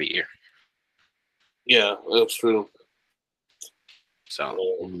that every year? Yeah, that's true. So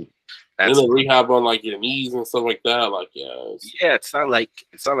and the rehab on like your knees and stuff like that. Like, it's not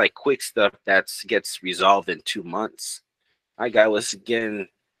like quick stuff that gets resolved in 2 months. My guy was getting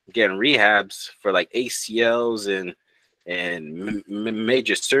rehabs for like ACLs and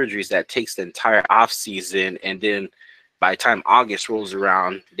major surgeries that takes the entire off season, and then by the time August rolls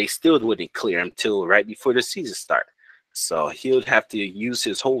around, they still wouldn't clear him till right before the season start. So he would have to use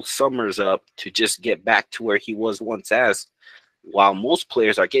his whole summers up to just get back to where he was once as, while most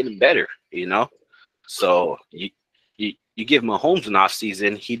players are getting better, So you give Mahomes an off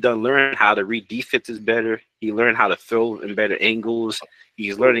season, he done learn how to read defenses better. He learned how to throw in better angles.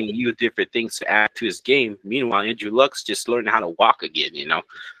 He's learning new different things to add to his game. Meanwhile, Andrew Luck's just learning how to walk again,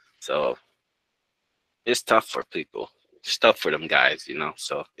 So it's tough for people. It's tough for them guys,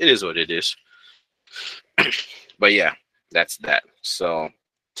 So it is what it is. But yeah, that's that. So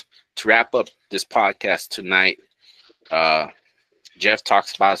to wrap up this podcast tonight, Jeff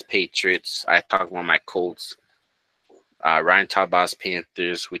talks about his Patriots. I talk about my Colts. Ryan talked about his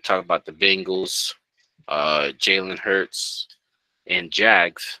Panthers. We talk about the Bengals, Jalen Hurts, and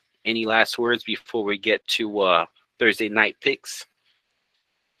Jags. Any last words before we get to Thursday night picks?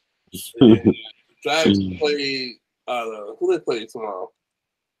 Jags play. Who they play tomorrow?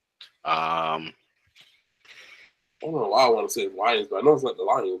 I don't know why I want to say Lions, but I know it's not the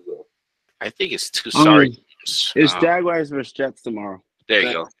Lions though. I think it's too sorry. It's Jaguars versus Jets tomorrow. There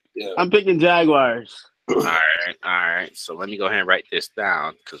you go. Yeah. I'm picking Jaguars. All right. So let me go ahead and write this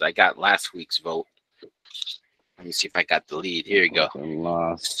down because I got last week's vote. Let me see if I got the lead. Here you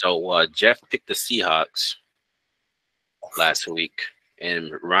go. So Jeff picked the Seahawks last week,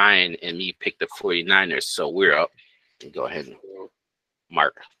 and Ryan and me picked the 49ers. So we're up. Go ahead and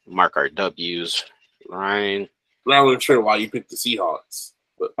mark our W's. Ryan. I'm not really sure why you picked the Seahawks.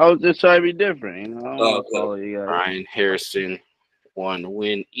 But I was just trying to be different, okay. Ryan, Harrison, 1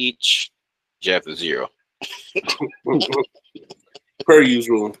 win each. Jeff 0. Per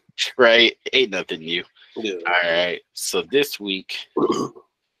usual. Right? Ain't nothing new. Yeah. All right. So this week,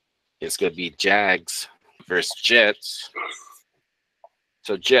 it's going to be Jags versus Jets.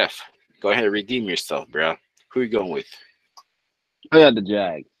 So, Jeff, go ahead and redeem yourself, bro. Who are you going with? I got the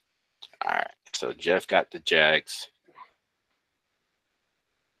Jags. All right. So, Jeff got the Jags.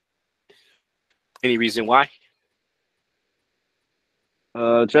 Any reason why?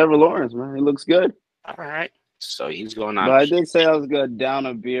 Trevor Lawrence, man. He looks good. All right. So, he's going on. But I did say I was going to down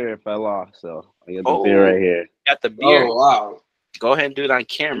a beer if I lost. So, I got the beer right here. Got the beer. Oh, wow. Go ahead and do it on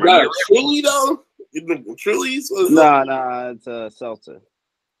camera. You got a Truly, though? You drink Trulies? No, it's a seltzer.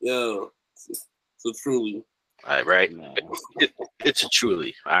 Yeah. It's a Truly. All right. No. It's a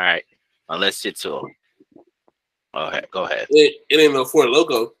Truly. All right. Unless it's a... Okay, go ahead. It ain't no Four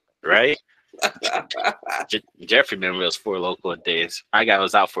Loko. Right? Jeff remember those Four Loko days. My guy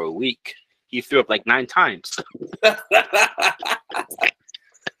was out for a week. He threw up like 9 times. I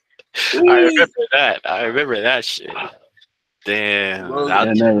remember that shit. Damn. Well,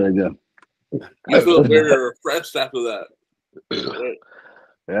 there we go. You feel very refreshed after that.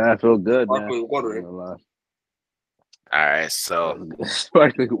 Yeah, I feel good, Sparkling man. water. All right, so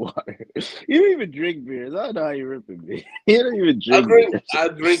sparkling water. You don't even drink beers. I don't know how you ripping me. You don't even drink. Beers. I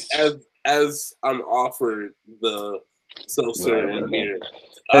drink as I'm offered the seltzer and beer.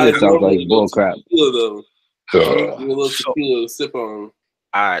 That sounds like bullcrap. Tequila, though. A little tequila to sip on.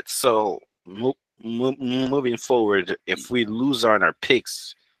 All right, so moving forward, if we lose on our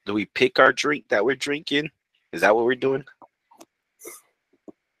picks, do we pick our drink that we're drinking? Is that what we're doing?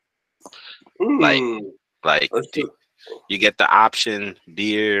 Like you get the option: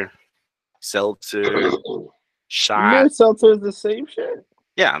 beer, seltzer, shot. Beer, seltzer is the same shit.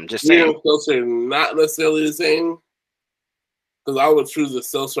 Yeah, I'm just saying. Beer and seltzer not necessarily the same. Because I would choose a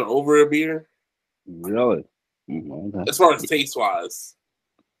seltzer over a beer. Really? Okay. As far as taste wise.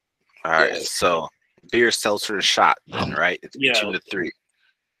 All right, so beer, seltzer, and shot, then, right? It's between the three.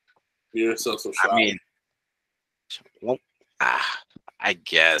 Beer, seltzer, shot. I mean, I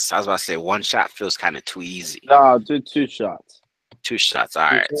guess I was about to say one shot feels kind of too easy. No, two shots. 2 shots. All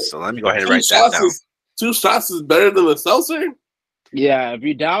right, so let me go ahead and write that down. 2 shots is better than a seltzer? Yeah, if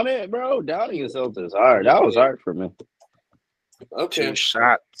you down it, bro, downing a seltzer is hard. That was hard for me. Okay. 2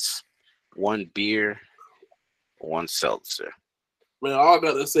 shots, 1 beer, 1 seltzer. Man, all I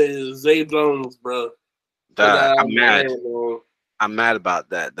gotta say is Zay Jones, bro. I'm mad. I'm mad about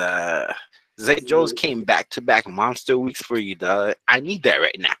that. Zay Jones came back-to-back monster weeks for you, dog. I need that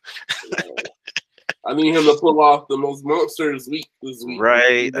right now. I need him to pull off the most monsters week this week.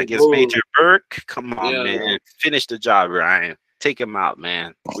 Right, against Major Burke. Come on, man. Finish the job, Ryan. Take him out,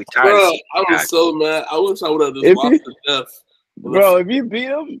 man. We tired. Bro, I was so mad. I wish I would have just lost to Jeff. Bro, if you beat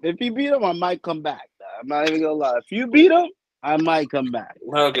him, I might come back. I'm not even gonna lie. If you beat him, I might come back.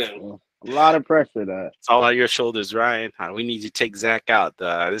 Okay. A lot of pressure there. It's all on your shoulders, Ryan. We need you to take Zach out.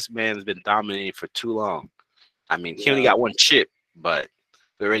 This man's been dominating for too long. I mean, he only got 1 chip, but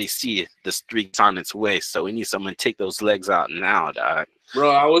we already see the streak's on its way. So we need someone to take those legs out now, dog. Bro,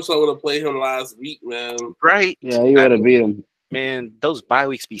 I wish I would have played him last week, man. Right? Yeah, you would have beat him. Man, those bye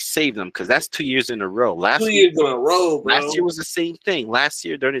weeks be saved them because that's 2 years in a row. 2 years in a row, bro. Last year was the same thing. Last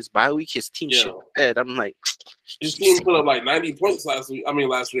year during his bye week, his team shit bed. I'm like, his team put up like 90 points last year,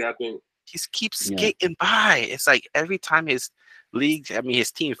 I think. He keeps skating by. It's like every time his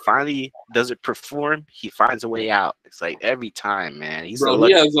team finally doesn't perform, he finds a way out. It's like every time, man. He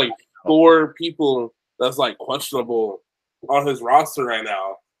has like 4 people that's like questionable on his roster right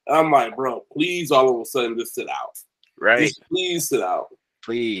now. And I'm like, bro, please all of a sudden just sit out. Right. Just please sit out.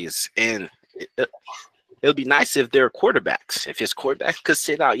 Please. And it'll be nice if they're quarterbacks. If his quarterback could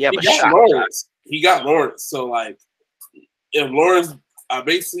sit out, He got Lawrence. So like if Lawrence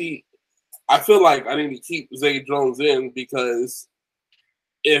I feel like I need to keep Zay Jones in because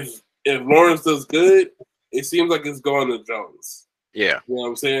if Lawrence does good, it seems like it's going to Jones. Yeah. You know what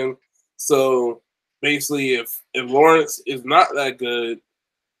I'm saying? So basically if Lawrence is not that good,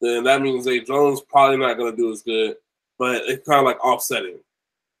 then that means Zay Jones probably not gonna do as good. But it's kind of like offsetting.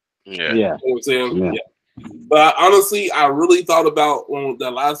 Yeah. You know what I'm saying? Yeah. But honestly, I really thought about when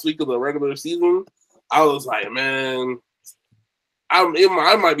the last week of the regular season, I was like, man,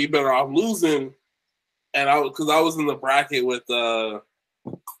 I might be better off losing. And because I was in the bracket with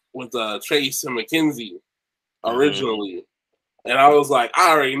Chase and McKenzie originally. And I was like, I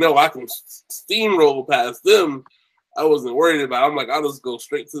already know I can steamroll past them. I wasn't worried about it. I'm like, I'll just go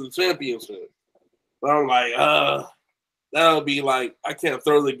straight to the championship. But I'm like, that'll be like, I can't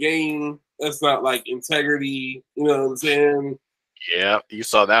throw the game. That's not like integrity. You know what I'm saying? Yeah, you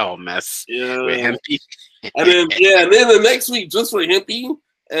saw that whole mess with Hempy. And then the next week, just for Hempy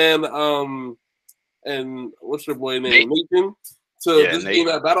and what's your boy name? Nathan. To just be in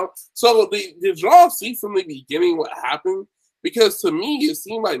that battle. So did y'all see from the beginning what happened? Because to me, it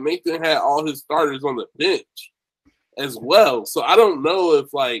seemed like Nathan had all his starters on the bench as well. So I don't know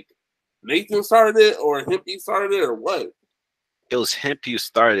if like Nathan started it or Hempy started it or what. It was Hempy who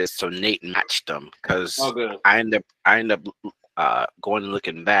started it, so Nate matched them because I end up going and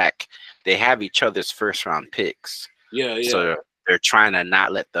looking back. They have each other's first round picks. Yeah. So they're trying to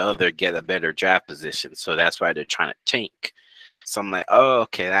not let the other get a better draft position. So that's why they're trying to tank. So I'm like, oh,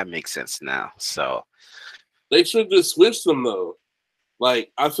 okay, that makes sense now. So they should just switch them though.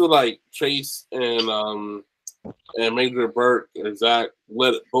 Like I feel like Chase and Major Burke and Zach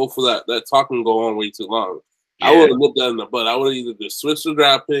let both of that talking go on way too long. Yeah. I would have looked that in the butt. I would have either just switched the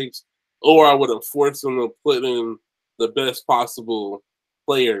draft picks or I would have forced them to put in the best possible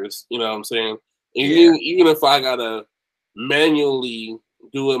players. You know what I'm saying? And even if I gotta manually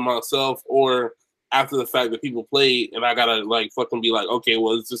do it myself or after the fact that people played and I gotta like fucking be like, okay,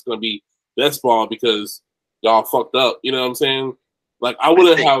 well it's just gonna be best ball because y'all fucked up. You know what I'm saying? Like I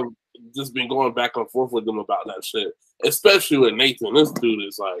wouldn't have just been going back and forth with them about that shit. especially with Nathan. This dude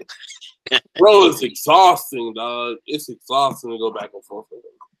is like, bro, it's exhausting, dog. It's exhausting to go back and forth with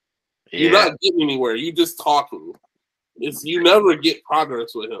him. Yeah. You're not getting anywhere. You just talking. You never get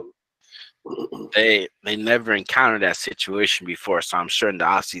progress with him. They never encountered that situation before, so I'm sure in the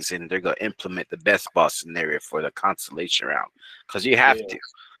offseason they're gonna implement the best ball scenario for the consolation round. Because you have to.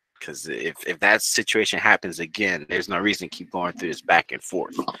 Because if that situation happens again, there's no reason to keep going through this back and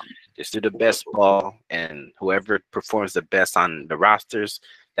forth. Just do the best ball, and whoever performs the best on the rosters,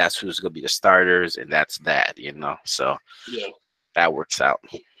 that's who's gonna be the starters, and that's that, So that works out.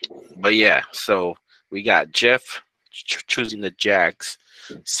 But yeah, so we got Jeff choosing the Jags.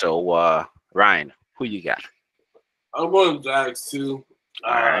 So Ryan, who you got? I'm going Jags too.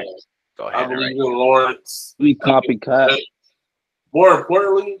 All right, go ahead. I believe in Lawrence. We copycat. More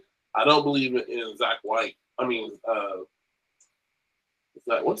importantly, I don't believe in Zach White. I mean,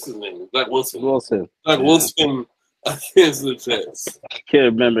 what's his name? Zach Wilson. Zach Wilson against the Jets. I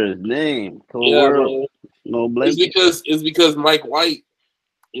can't remember his name. Bro. No blame. It's because Mike White.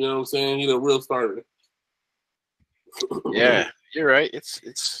 You know what I'm saying? He's a real starter. Yeah, you're right.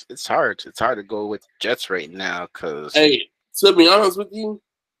 It's hard. It's hard to go with Jets right now because. Hey, to be honest with you,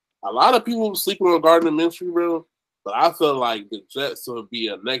 a lot of people sleeping on Gardner Minshew, bro. But I feel like the Jets would be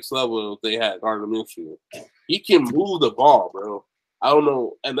a next level if they had Gardner Minshew. He can move the ball, bro. I don't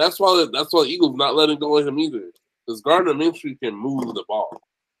know, and that's why the Eagles not letting go of him either. Because Gardner Minshew can move the ball.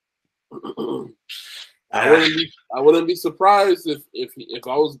 I wouldn't be surprised if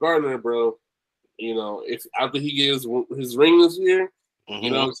I was Gardner, bro. If after he gets his ring this year,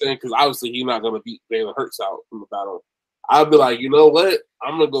 you know what I'm saying? Because obviously he's not gonna beat Jalen Hurts out from the battle. I'd be like, you know what?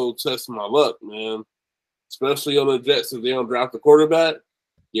 I'm gonna go test my luck, man. Especially on the Jets if they don't draft the quarterback.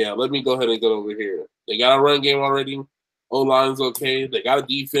 Yeah, let me go ahead and get over here. They got a run game already. O-line's okay. They got a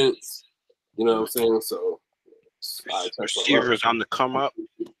defense. You know what I'm saying? So receivers on the come up.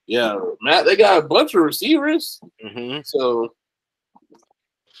 Yeah, Matt, they got a bunch of receivers. So,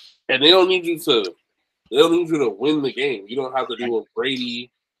 and they don't need you to win the game. You don't have to do a Brady,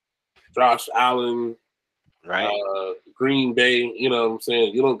 Josh Allen, right? Green Bay. You know what I'm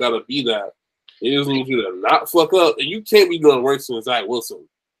saying? You don't got to be that. They just need you to not fuck up, and you can't be doing worse than Zach Wilson.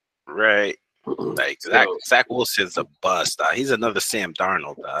 Right. Like Zach Wilson's a bust. He's another Sam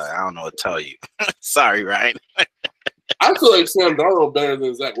Darnold. I don't know what to tell you. Sorry, Ryan. I feel like Sam Darnold better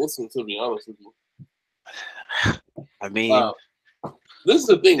than Zach Wilson, to be honest with you. I mean, this is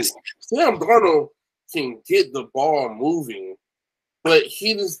the thing. Sam Darnold can get the ball moving, but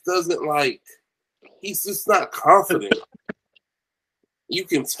he just doesn't he's just not confident. You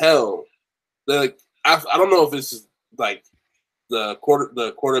can tell. I don't know if it's just like the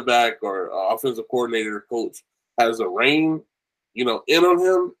quarterback or offensive coordinator coach has a rein, in on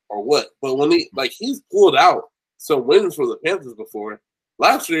him or what. But when he's pulled out some wins for the Panthers before.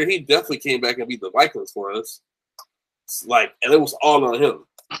 Last year, he definitely came back and beat the Vikings for us. And it was all on him.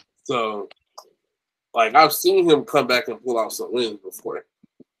 So, I've seen him come back and pull out some wins before.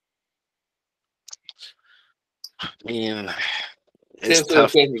 I mean, it's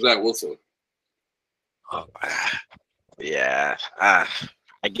tough. For Zach Wilson. Yeah, I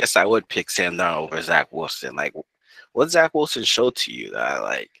guess I would pick Sam Darnold over Zach Wilson. What Zach Wilson showed to you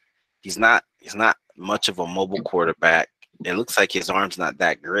that he's not much of a mobile quarterback. It looks like his arm's not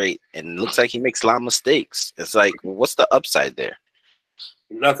that great, and it looks like he makes a lot of mistakes. It's what's the upside there?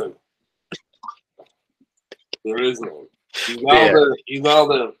 Nothing. There is none. He's out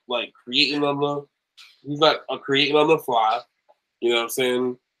there creating on the. He's not creating on the fly. You know what I'm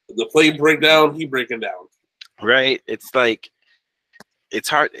saying? The play breakdown, he breaking down. Right. It's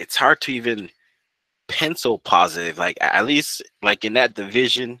hard to even pencil positive. At least in that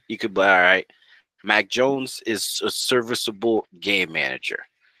division, you could be all right. Mac Jones is a serviceable game manager.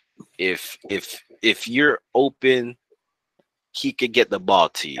 If you're open, he could get the ball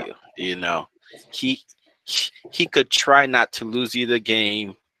to you. He could try not to lose you the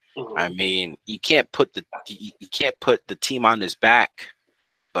game. I mean, you can't put the team on his back,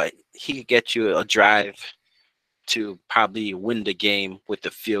 but he could get you a drive to probably win the game with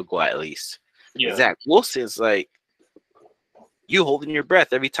the field goal at least. Yeah. Zach Wilson's you holding your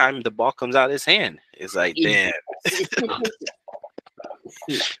breath every time the ball comes out of his hand. It's damn.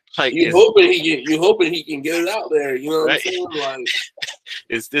 You hoping he can get it out there. You know what I'm saying?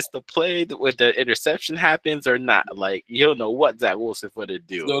 Is this the play where the interception happens or not? You don't know what Zach Wilson's going to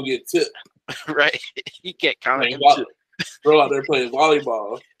do. He'll get tipped. Right? He can't count on him. Bro out there playing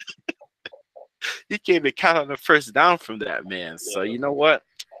volleyball. You can't even count on the first down from that, man. Yeah. So you know what?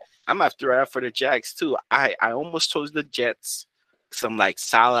 I'm gonna have to ride for the Jags too. I almost chose the Jets. So I'm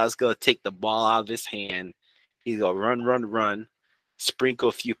Salah's gonna take the ball out of his hand, He's gonna run, sprinkle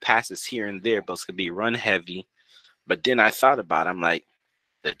a few passes here and there, but it's gonna be run heavy. But then I thought about it. I'm like,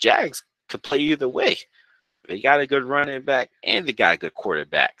 the Jags could play either way. They got a good running back and they got a good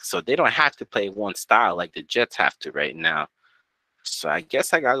quarterback. So they don't have to play one style like the Jets have to right now. So I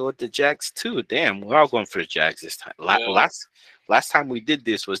guess I gotta go with the Jags too. Damn, we're all going for the Jags this time. Last time we did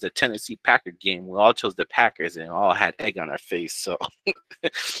this was the Tennessee Packer game. We all chose the Packers and all had egg on our face. So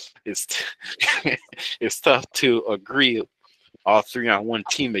it's it's tough to agree all three on one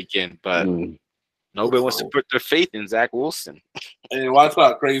team again. But nobody wants to put their faith in Zach Wilson. Hey, watch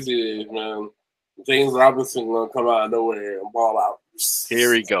how crazy it is, man. James Robinson gonna come out of nowhere and ball out. Here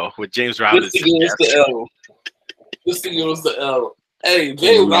we go with James Robinson. Just to give us the L. Just to give us the L. Hey,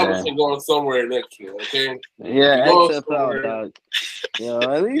 James Robinson going somewhere next year, okay? Yeah, XFL, dog.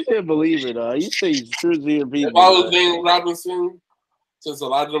 At least you believe it, dog. You say true to your people. If I was James Robinson, since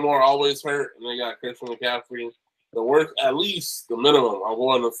Elijah Moore always hurt and they got Christian McCaffrey, at least the minimum, I'm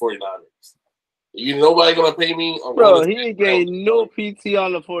going to 49ers. You nobody gonna pay me? Bro, he ain't getting no PT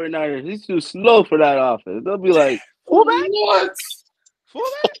on the 49ers. He's too slow for that offense. They'll be like, fullback? What?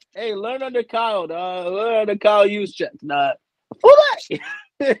 Fullback? Hey, learn under Kyle, dog. Learn under Kyle Juszczyk. Nah. Fullback.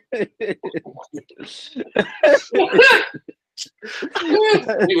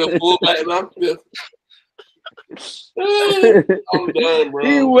 Even fullback, I'm done, bro.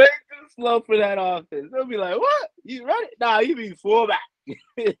 He way too slow for that offense. They'll be like, what? You ready? Nah, you be fullback.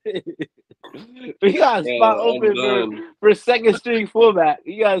 We got a spot open for second string fullback.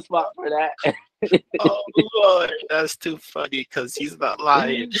 You got a spot for that. Oh Lord, that's too funny because he's not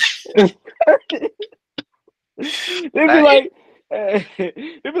lying. They'd be like,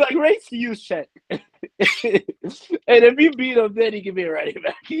 race Juszczyk. And if you beat him, then he can be a running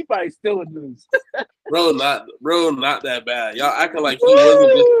back. He probably still would lose. Bro, not that bad. Y'all acting like he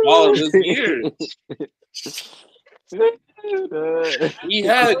wasn't this balling this year. He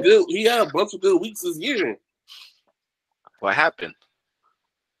had a bunch of good weeks this year. What happened?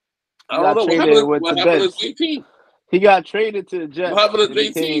 I don't know what happened to JT. He got traded to the Jets. What happened to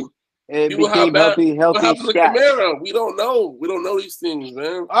JT? It became healthy what happened scratch. to Kamara? We don't know. We don't know these things,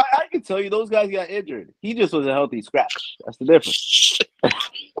 man. I can tell you those guys got injured. He just was a healthy scratch. That's the difference.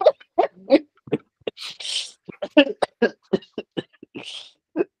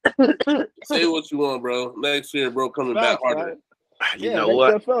 Say what you want, bro. Next year, bro, coming back harder. You know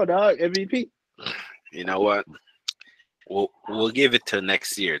what? XFL, dog. MVP. You know what? We'll give it to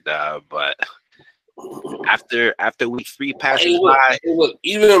next year, dog. But after week 3 passes by, look,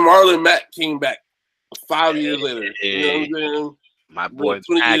 even Marlon Mack came back 5 years later. You know what I'm saying? My boy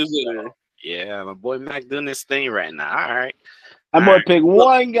 20 Mac, years later. Yeah, my boy Mac doing this thing right now. All right. I'm gonna pick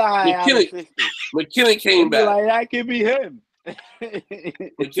one guy out of 60. McKinnon came back. Like, that could be him.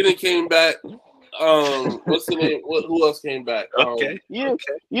 McKinnon came back. What's the name? Who else came back? Okay. You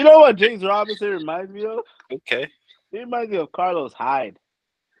know what James Robinson reminds me of? Okay. He reminds me of Carlos Hyde.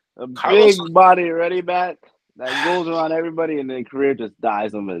 Big body running back that goes around everybody and then career just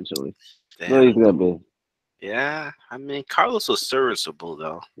dies eventually. So he's gonna be. Yeah, I mean Carlos was serviceable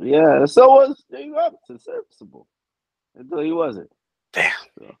though. Yeah, so was James Robinson serviceable. Until he wasn't. Damn.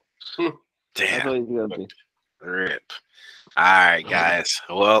 So, Damn. That's what he's gonna be. Rip. All right, guys.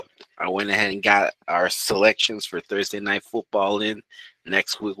 Well, I went ahead and got our selections for Thursday Night Football in.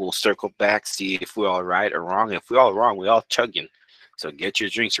 Next week, we'll circle back, see if we're all right or wrong. If we're all wrong, we're all chugging. So get your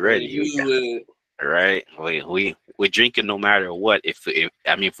drinks ready. All right? We're drinking no matter what. If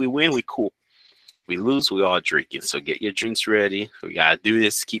we win, we cool. We lose, we all drinking. So get your drinks ready. We got to do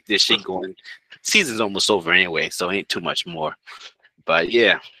this, keep this shit going. Season's almost over anyway, so ain't too much more. But,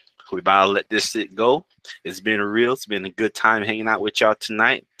 yeah. We about to let this shit go. It's been real. It's been a good time hanging out with y'all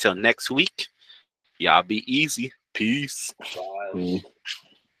tonight. Till next week, y'all be easy. Peace. Bye.